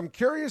 Jess, I'm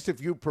curious if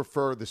you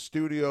prefer the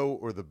studio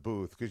or the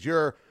booth, because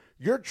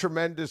you're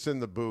tremendous in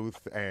the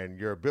booth and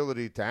your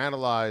ability to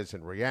analyze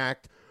and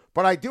react.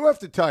 But I do have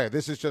to tell you,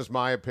 this is just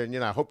my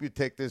opinion. I hope you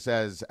take this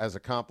as a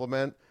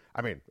compliment.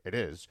 I mean, it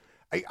is.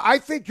 I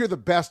think you're the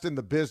best in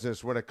the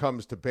business when it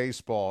comes to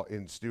baseball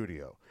in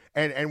studio.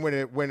 And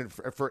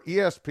for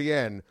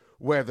ESPN,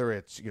 whether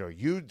it's,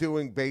 you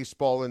doing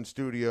baseball in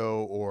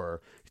studio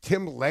or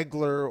Tim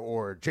Legler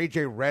or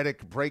JJ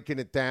Redick breaking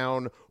it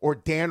down or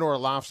Dan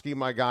Orlovsky,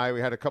 my guy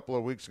we had a couple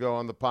of weeks ago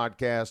on the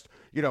podcast,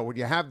 when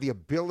you have the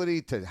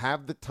ability to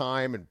have the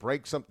time and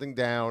break something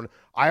down,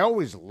 I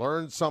always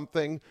learn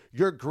something.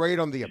 You're great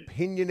on the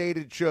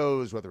opinionated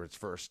shows, whether it's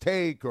First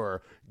Take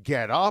or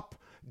Get Up.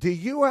 Do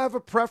you have a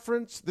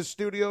preference, the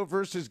studio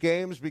versus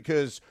games?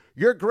 Because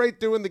you're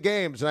great doing the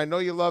games, and I know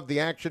you love the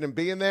action and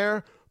being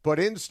there, but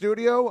in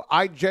studio,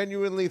 I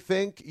genuinely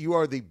think you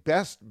are the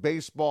best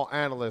baseball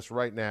analyst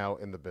right now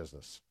in the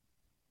business.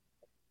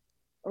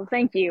 Well,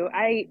 thank you.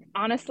 I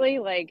honestly,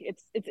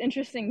 it's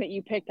interesting that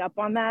you picked up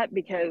on that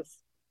because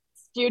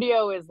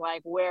studio is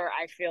like where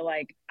I feel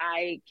like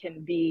I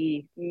can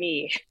be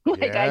me.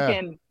 Like I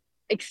can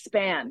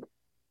expand.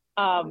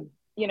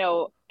 You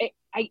know,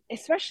 I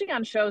especially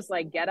on shows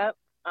like Get Up,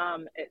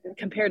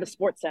 compared to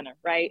Sports Center,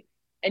 right?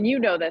 And you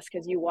know this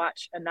because you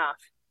watch enough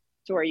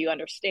to where you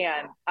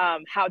understand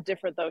how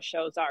different those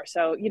shows are.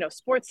 So, you know,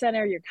 Sports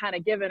Center, you're kind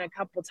of given a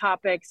couple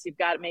topics, you've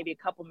got maybe a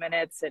couple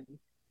minutes, and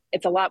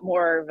it's a lot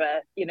more of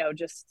a, you know,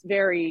 just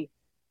very,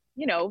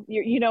 you know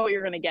what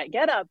you're going to get.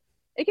 Get Up,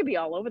 it could be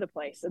all over the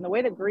place. And the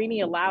way that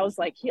Greeny allows,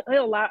 like,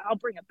 I'll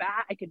bring a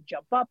bat, I could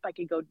jump up, I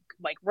could go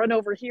like run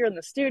over here in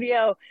the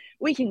studio,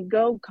 we can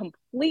go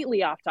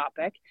completely off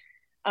topic.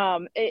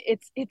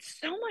 It's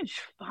so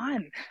much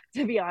fun,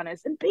 to be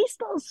honest, and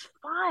baseball's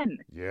fun.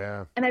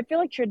 Yeah. And I feel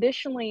like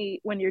traditionally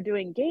when you're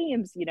doing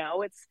games, you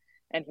know, it's,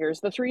 and here's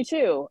the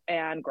 3-2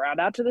 and ground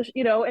out to the,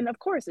 you know, and of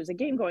course there's a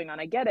game going on,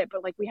 I get it,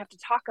 but like we have to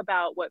talk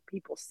about what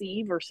people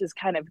see versus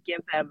kind of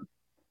give them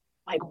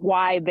like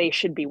why they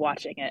should be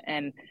watching it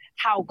and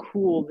how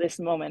cool this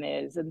moment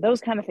is and those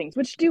kind of things,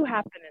 which do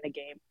happen in a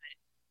game.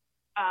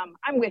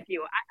 I'm with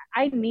you.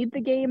 I need the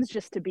games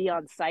just to be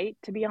on site,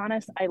 to be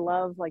honest. I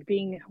love like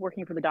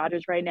working for the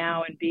Dodgers right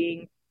now and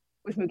being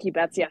with Mookie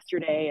Betts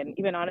yesterday, and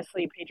even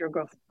honestly Pedro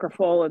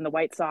Grifol and the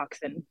White Sox,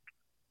 and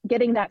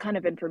getting that kind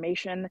of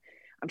information.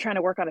 I'm trying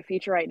to work on a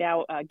feature right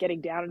now,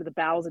 getting down into the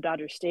bowels of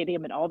Dodger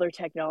Stadium and all their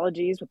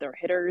technologies with their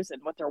hitters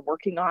and what they're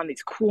working on,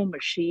 these cool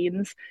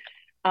machines.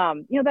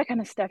 You know, that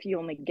kind of stuff you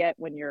only get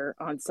when you're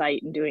on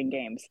site and doing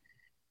games.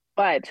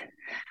 But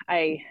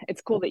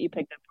it's cool that you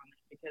picked up on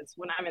that, because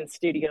when I'm in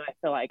studio, I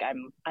feel like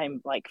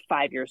I'm like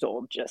 5 years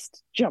old,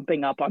 just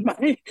jumping up on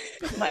my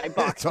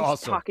box,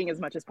 awesome. Talking as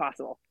much as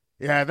possible.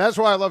 Yeah, that's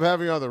why I love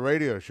having you on the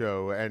radio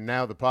show and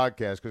now the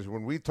podcast, because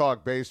when we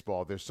talk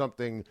baseball, there's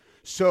something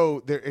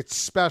it's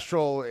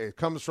special. It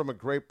comes from a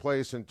great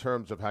place in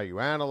terms of how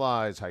you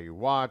analyze, how you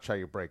watch, how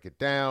you break it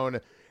down,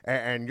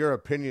 and your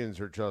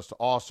opinions are just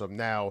awesome.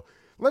 Now,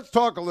 let's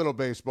talk a little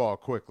baseball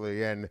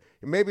quickly, and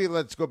maybe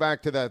let's go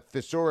back to that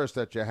thesaurus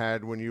that you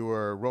had when you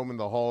were roaming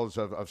the halls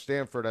of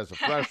Stanford as a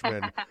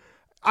freshman.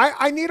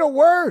 I need a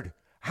word.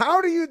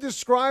 How do you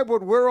describe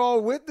what we're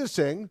all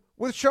witnessing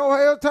with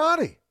Shohei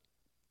Ohtani?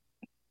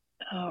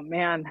 Oh,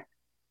 man.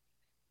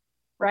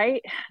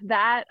 Right?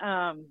 That,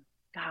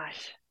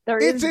 gosh,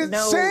 it's insane,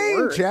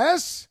 no word.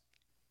 Jess.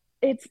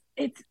 But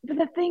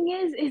the thing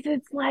is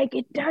it's like,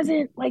 it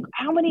doesn't, like,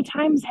 how many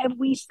times have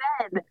we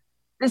said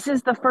this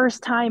is the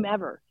first time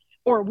ever,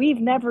 or we've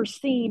never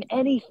seen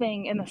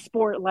anything in the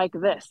sport like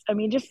this? I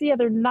mean, just the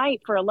other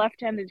night for a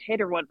left-handed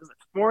hitter, what was it,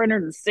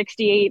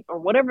 468 or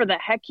whatever the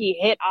heck he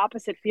hit,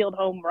 opposite field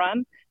home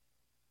run.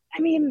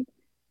 I mean,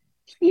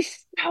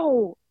 he's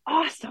so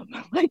awesome.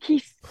 Like,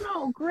 he's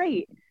so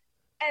great.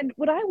 And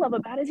what I love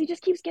about it is he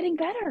just keeps getting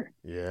better.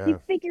 Yeah. He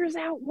figures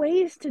out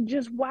ways to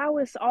just wow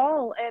us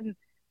all. And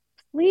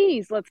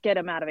please, let's get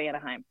him out of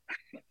Anaheim.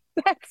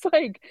 That's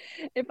like,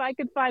 if I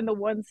could find the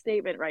one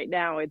statement right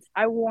now, it's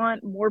I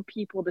want more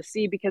people to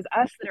see, because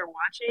us that are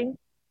watching,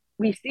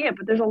 we see it,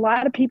 but there's a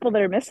lot of people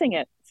that are missing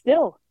it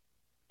still.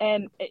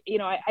 And, you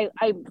know,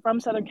 I'm from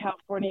Southern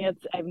California.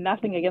 I have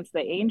nothing against the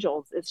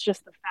Angels. It's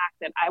just the fact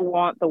that I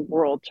want the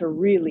world to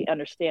really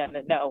understand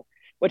and know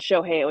what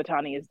Shohei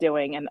Ohtani is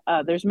doing. And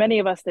there's many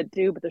of us that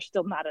do, but there's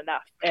still not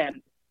enough.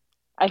 And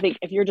I think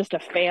if you're just a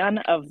fan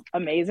of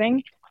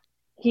amazing,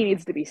 he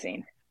needs to be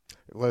seen.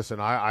 Listen,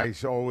 I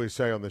always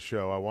say on the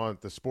show, I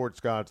want the sports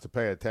gods to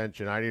pay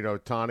attention. I need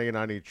Ohtani and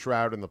I need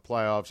Trout in the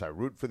playoffs. I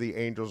root for the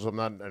Angels. I'm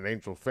not an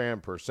Angel fan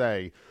per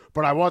se,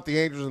 but I want the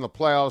Angels in the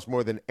playoffs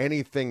more than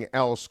anything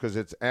else because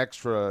it's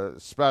extra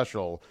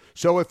special.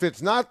 So if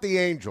it's not the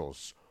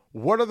Angels,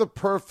 what are the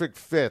perfect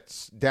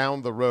fits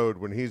down the road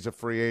when he's a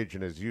free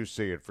agent as you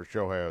see it for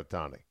Shohei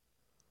Ohtani?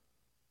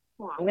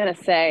 Well, I'm going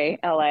to say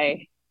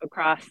LA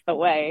across the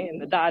way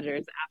and the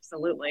Dodgers.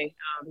 Absolutely.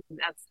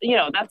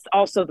 That's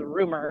also the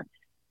rumor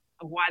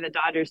of why the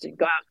Dodgers did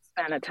go out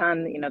and spend a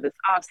ton, this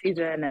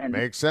offseason, and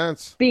makes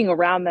sense being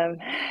around them.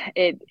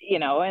 And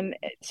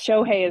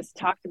Shohei has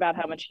talked about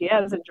how much he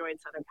has enjoyed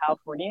Southern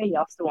California. He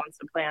also wants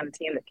to play on a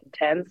team that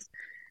contends.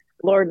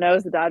 Lord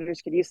knows the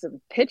Dodgers could use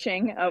some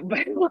pitching,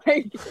 but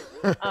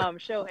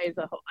Shohei's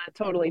a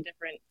totally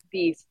different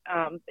beast.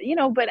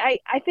 But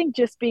I think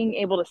just being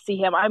able to see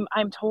him,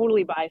 I'm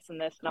totally biased in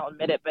this, and I'll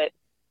admit it, but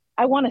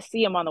I want to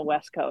see him on the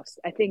West Coast.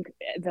 I think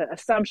the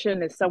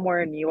assumption is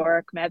somewhere in New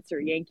York, Mets or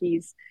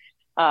Yankees.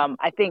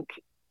 I think,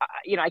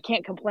 I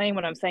can't complain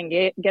when I'm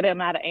saying get him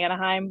out of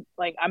Anaheim.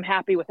 Like, I'm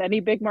happy with any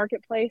big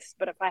marketplace,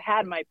 but if I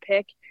had my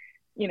pick,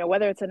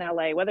 whether it's in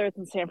LA, whether it's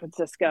in San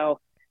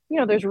Francisco,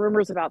 there's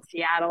rumors about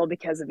Seattle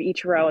because of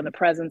Ichiro and the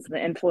presence and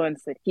the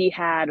influence that he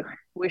had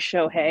with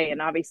Shohei,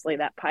 and obviously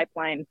that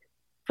pipeline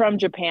from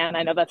Japan.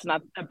 I know that's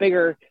not a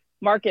bigger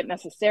market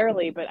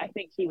necessarily, but I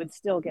think he would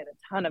still get a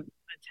ton of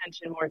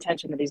attention, more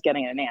attention than he's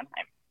getting in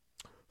Anaheim.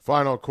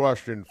 Final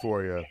question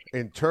for you.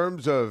 In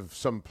terms of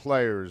some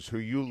players who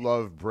you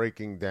love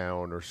breaking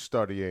down or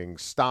studying,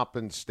 stop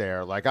and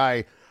stare, like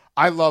I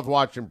I love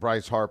watching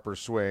Bryce Harper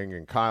swing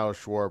and Kyle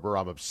Schwarber.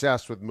 I'm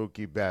obsessed with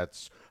Mookie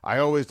Betts. I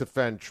always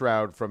defend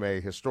Trout from a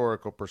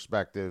historical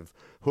perspective.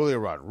 Julio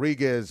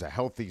Rodriguez, a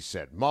healthy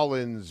Sid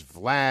Mullins,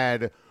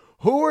 Vlad.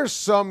 Who are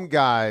some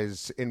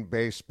guys in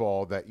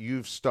baseball that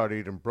you've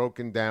studied and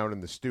broken down in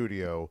the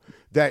studio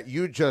that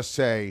you just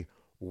say,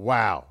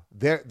 wow,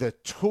 the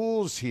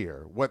tools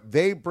here, what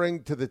they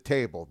bring to the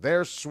table,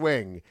 their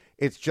swing,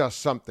 it's just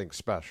something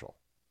special?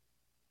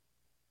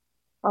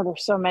 Oh,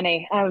 there's so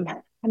many.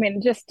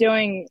 Just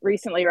doing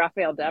recently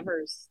Rafael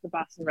Devers, the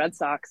Boston Red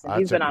Sox, and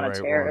he's been on a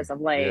tear as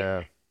of late.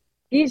 Yeah.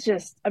 He's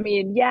just,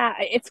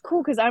 it's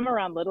cool because I'm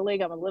around Little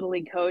League. I'm a Little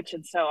League coach.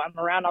 And so I'm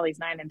around all these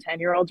 9 and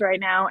 10-year-olds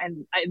right now.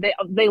 And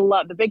they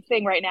love, the big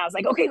thing right now is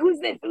like, okay, who's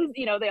this?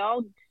 They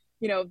all,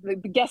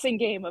 the guessing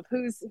game of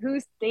whose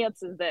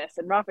dance is this?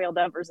 And Rafael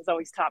Devers is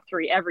always top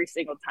 3 every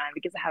single time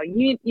because of how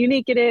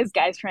unique it is.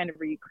 Guys trying to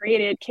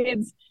recreate it.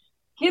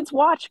 Kids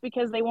watch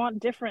because they want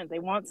different. They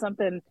want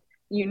something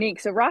unique.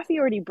 So Rafi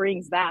already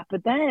brings that.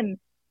 But then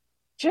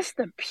just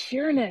the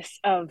pureness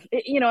of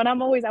it, and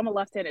I'm a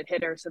left-handed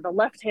hitter, so the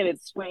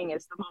left-handed swing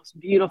is the most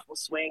beautiful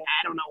swing.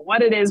 I don't know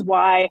what it is,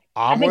 why.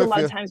 I think a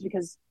lot of times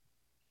because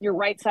your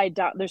right side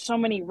there's so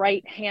many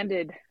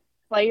right-handed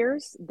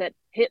players that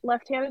hit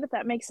left-handed, if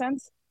that makes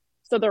sense.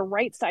 So they're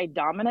right side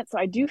dominant. So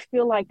I do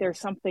feel like there's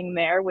something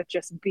there with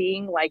just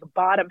being like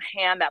bottom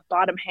hand,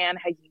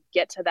 how you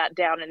get to that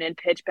down and in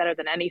pitch better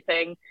than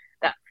anything.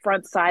 That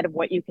front side of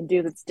what you can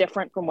do that's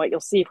different from what you'll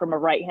see from a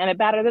right-handed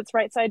batter that's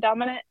right side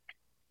dominant.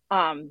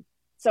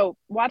 So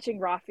watching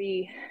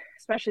Rafi,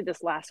 especially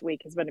this last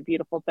week, has been a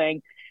beautiful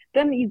thing.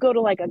 Then you go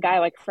to like a guy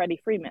like Freddie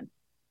Freeman.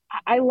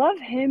 I love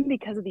him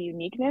because of the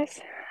uniqueness.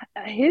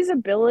 His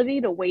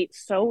ability to wait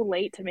so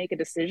late to make a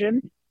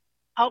decision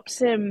helps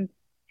him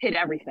hit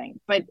everything,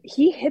 but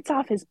he hits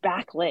off his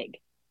back leg.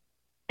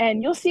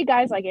 And you'll see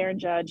guys like Aaron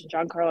Judge and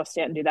Giancarlo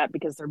Stanton do that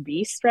because they're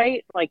beasts,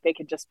 right? Like they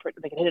can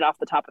hit it off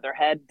the top of their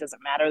head. It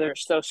doesn't matter. They're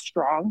so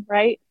strong,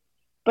 right?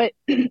 But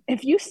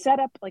if you set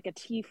up like a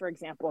tee, for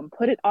example, and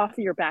put it off of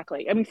your back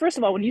leg, first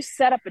of all, when you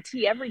set up a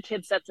tee, every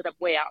kid sets it up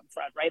way out in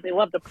front, right? They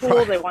love the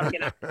pool. They want to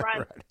get up front.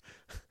 Right.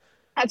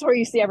 That's where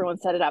you see everyone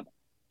set it up.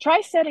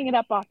 Try setting it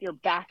up off your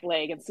back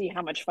leg and see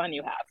how much fun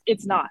you have.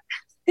 It's not.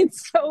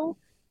 It's so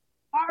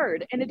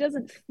hard, and it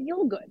doesn't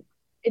feel good.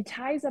 It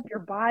ties up your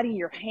body,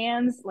 your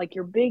hands, like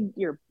your big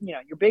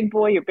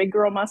boy, your big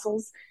girl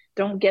muscles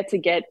don't get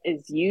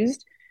as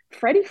used.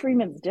 Freddie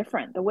Freeman's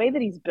different. The way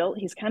that he's built,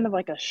 he's kind of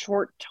like a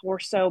short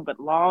torso but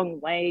long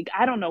leg.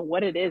 I don't know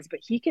what it is, but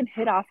he can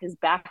hit off his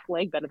back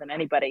leg better than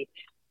anybody.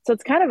 So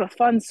it's kind of a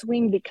fun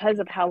swing because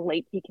of how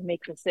late he can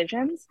make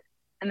decisions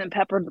and then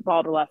pepper the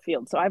ball to left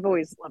field. So I've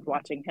always loved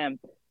watching him.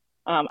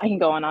 I can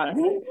go on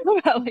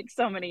about like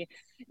so many,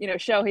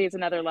 Shohei is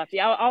another lefty.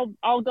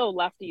 I'll go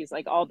lefties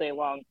like all day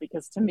long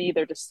because to me,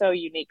 they're just so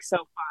unique, so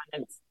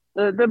fun. It's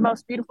the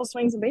most beautiful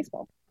swings in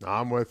baseball.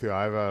 I'm with you.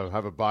 I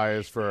have a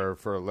bias for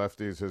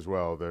lefties as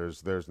well.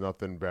 There's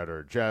nothing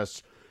better.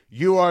 Jess,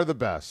 you are the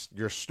best.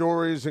 Your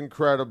story is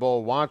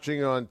incredible.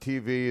 Watching on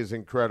TV is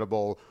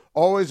incredible.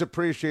 Always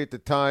appreciate the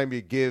time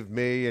you give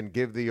me and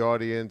give the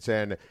audience,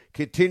 and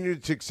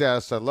continued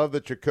success. I love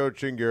that you're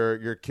coaching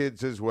your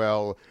kids as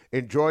well.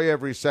 Enjoy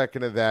every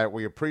second of that.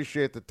 We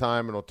appreciate the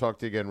time, and we'll talk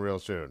to you again real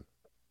soon.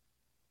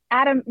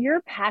 Adam,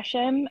 your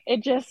passion,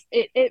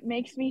 it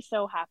makes me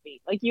so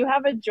happy. Like you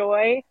have a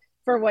joy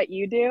for what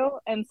you do.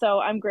 And so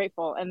I'm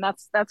grateful. And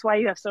that's why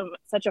you have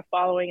such a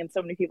following and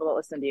so many people that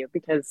listen to you,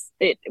 because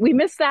we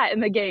miss that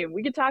in the game.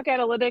 We could talk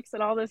analytics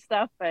and all this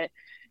stuff, but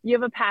you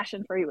have a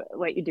passion for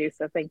what you do.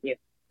 So thank you.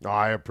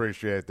 I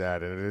appreciate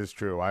that. And it is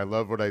true. I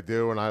love what I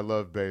do and I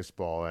love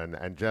baseball,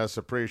 and Jess,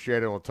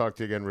 appreciate it. We'll talk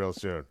to you again real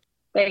soon.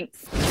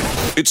 Thanks.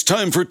 It's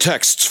time for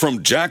texts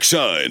from Jack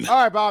Schein.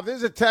 All right, Bob, this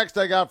is a text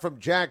I got from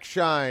Jack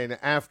Schein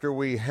after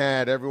we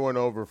had everyone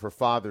over for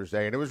Father's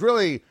Day. And it was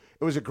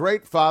a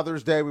great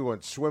Father's Day. We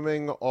went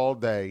swimming all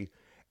day.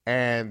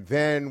 And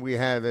then we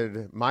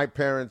had my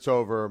parents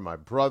over, my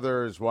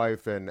brother, his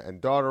wife,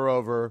 and daughter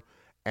over,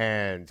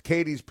 and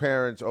Katie's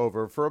parents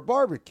over for a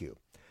barbecue.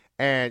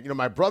 And,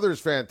 my brother's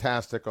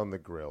fantastic on the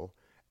grill,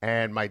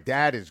 and my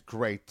dad is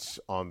great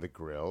on the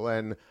grill.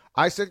 And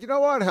I said, you know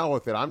what, hell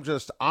with it.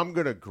 I'm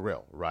going to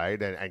grill, right?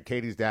 And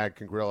Katie's dad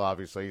can grill,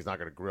 obviously. He's not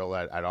going to grill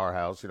at our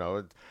house,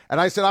 And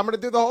I said, I'm going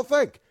to do the whole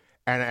thing.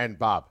 And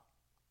Bob,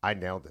 I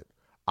nailed it.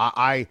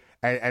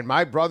 And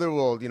my brother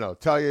will,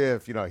 tell you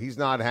if, he's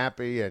not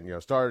happy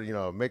and, start,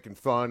 making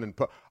fun. And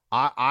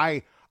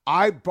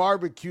I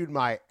barbecued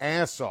my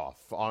ass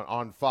off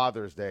on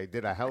Father's Day,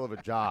 did a hell of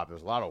a job.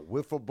 There's a lot of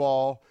wiffle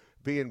ball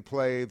being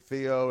played,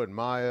 Theo and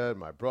Maya and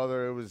my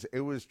brother.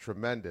 It was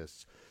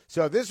tremendous.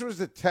 So this was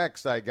the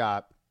text I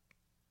got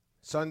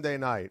Sunday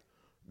night,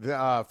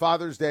 the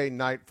Father's Day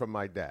night from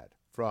my dad,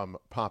 from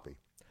Poppy.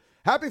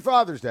 Happy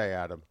Father's Day,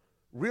 Adam.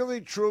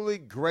 Really, truly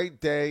great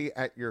day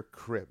at your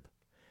crib.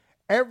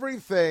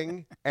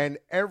 Everything and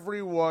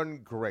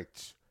everyone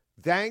great.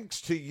 Thanks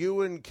to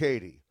you and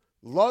Katie.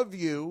 Love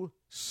you.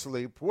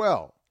 Sleep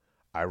well.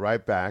 I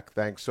write back.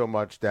 Thanks so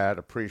much, Dad.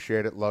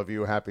 Appreciate it. Love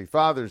you. Happy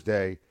Father's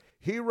Day.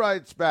 He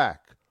writes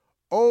back,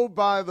 oh,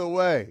 by the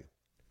way,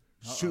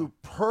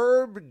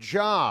 superb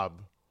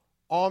job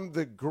on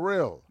the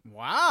grill.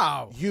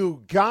 Wow.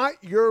 You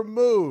got your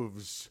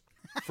moves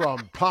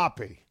from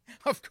Poppy.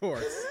 Of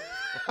course.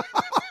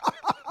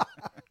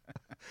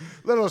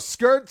 Little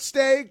skirt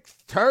steak,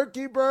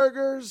 turkey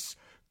burgers,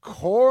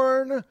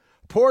 corn,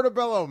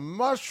 portobello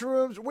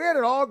mushrooms. We had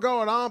it all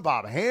going on,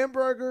 Bob.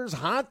 Hamburgers,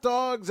 hot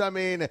dogs. I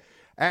mean,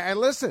 and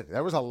listen,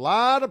 there was a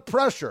lot of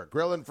pressure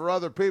grilling for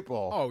other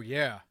people. Oh,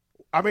 yeah.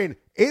 I mean,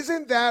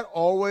 isn't that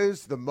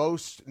always the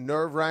most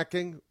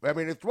nerve-wracking? I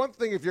mean, it's one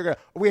thing if you're going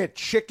to – we had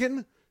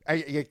chicken.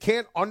 You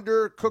can't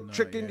undercook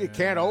chicken. You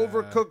can't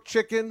overcook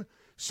chicken.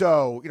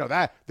 So,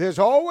 that there's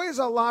always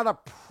a lot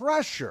of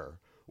pressure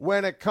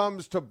when it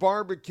comes to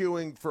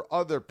barbecuing for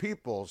other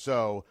people.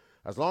 So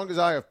as long as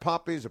I have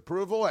Poppy's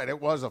approval, and it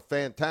was a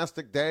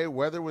fantastic day,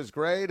 weather was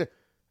great,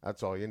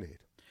 that's all you need.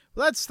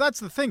 Well, that's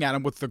the thing,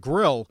 Adam, with the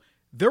grill.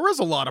 There is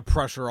a lot of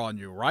pressure on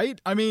you, right?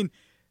 I mean,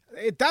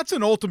 that's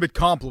an ultimate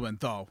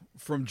compliment, though,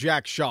 from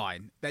Jack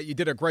Schein, that you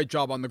did a great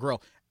job on the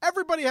grill.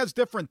 Everybody has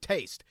different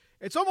taste.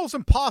 It's almost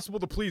impossible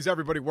to please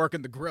everybody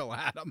working the grill,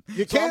 Adam.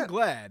 You can't. I'm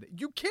glad.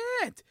 You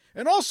can't.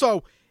 And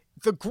also,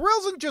 the grill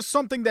isn't just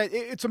something that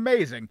it's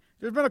amazing.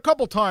 There's been a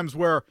couple times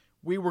where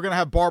we were going to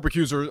have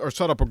barbecues or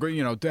set up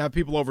to have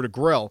people over to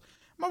grill.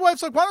 My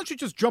wife's like, why don't you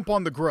just jump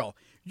on the grill?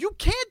 You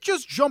can't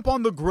just jump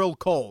on the grill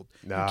cold.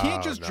 You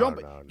can't just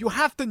jump. No. You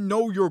have to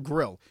know your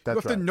grill. You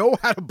have to know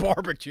how to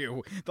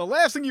barbecue. The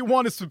last thing you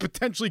want is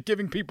potentially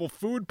giving people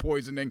food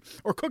poisoning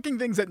or cooking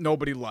things that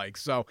nobody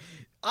likes. So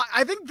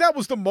I think that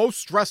was the most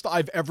stressed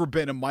I've ever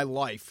been in my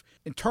life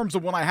in terms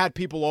of when I had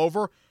people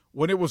over,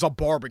 when it was a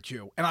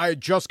barbecue and I had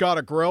just got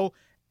a grill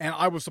and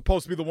I was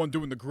supposed to be the one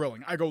doing the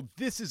grilling. I go,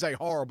 this is a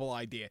horrible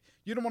idea.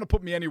 You don't want to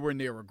put me anywhere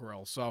near a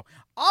grill. So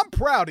I'm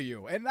proud of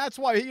you. And that's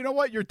why, you know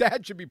what? Your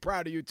dad should be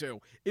proud of you,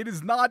 too. It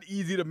is not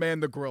easy to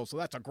man the grill. So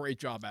that's a great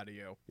job out of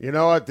you. You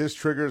know what? This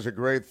triggers a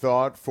great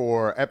thought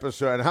for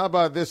episode. And how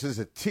about this as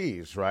a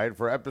tease, right?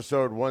 For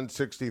episode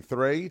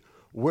 163,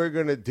 we're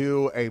going to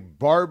do a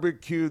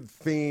barbecued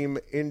theme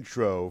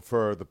intro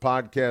for the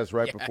podcast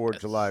right before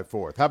July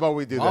 4th. How about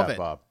we do that,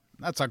 Bob?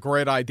 That's a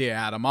great idea,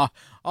 Adam.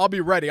 I'll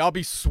be ready. I'll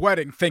be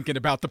sweating thinking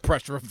about the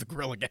pressure of the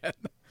grill again.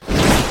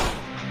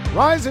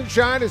 Rise and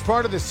Shine is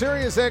part of the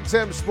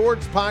SiriusXM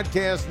Sports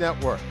Podcast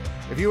Network.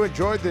 If you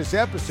enjoyed this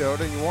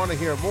episode and you want to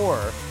hear more,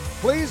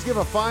 please give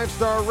a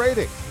 5-star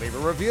rating, leave a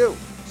review.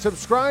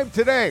 Subscribe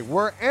today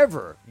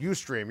wherever you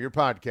stream your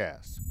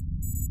podcasts.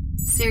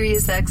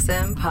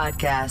 SiriusXM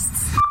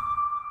Podcasts.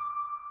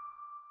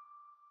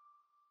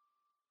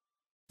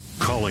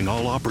 Calling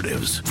all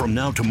operatives. From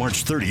now to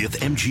March 30th,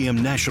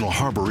 MGM National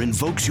Harbor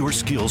invokes your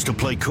skills to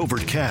play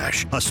Covert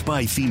Cash, a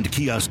spy-themed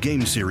kiosk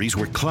game series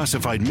where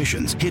classified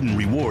missions, hidden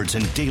rewards,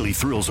 and daily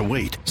thrills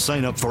await.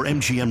 Sign up for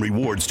MGM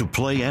Rewards to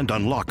play and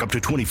unlock up to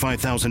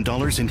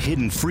 $25,000 in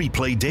hidden free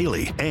play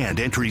daily and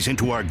entries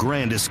into our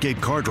Grand Escape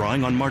car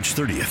drawing on March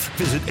 30th.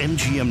 Visit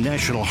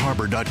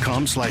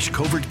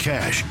mgmnationalharbor.com/Covert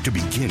Cash to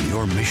begin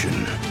your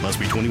mission. Must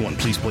be 21.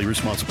 Please play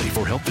responsibly.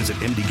 For help, visit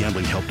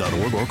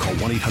mdgamblinghelp.org or call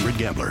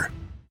 1-800-GAMBLER.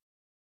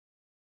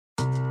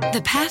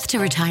 The path to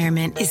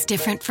retirement is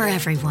different for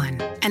everyone.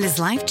 And as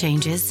life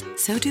changes,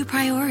 so do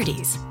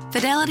priorities.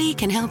 Fidelity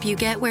can help you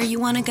get where you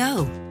want to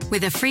go.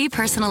 With a free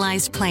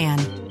personalized plan,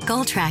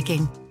 goal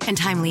tracking, and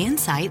timely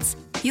insights,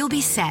 you'll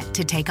be set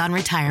to take on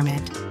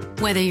retirement.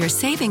 Whether you're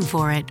saving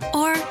for it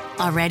or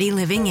already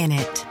living in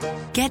it.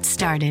 Get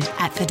started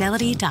at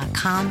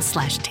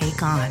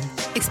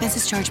fidelity.com/takeon.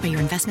 Expenses charged by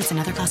your investments and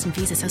other costs and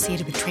fees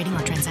associated with trading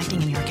or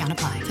transacting in your account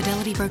apply.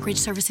 Fidelity Brokerage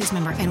Services,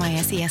 member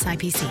NYSE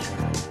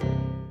SIPC.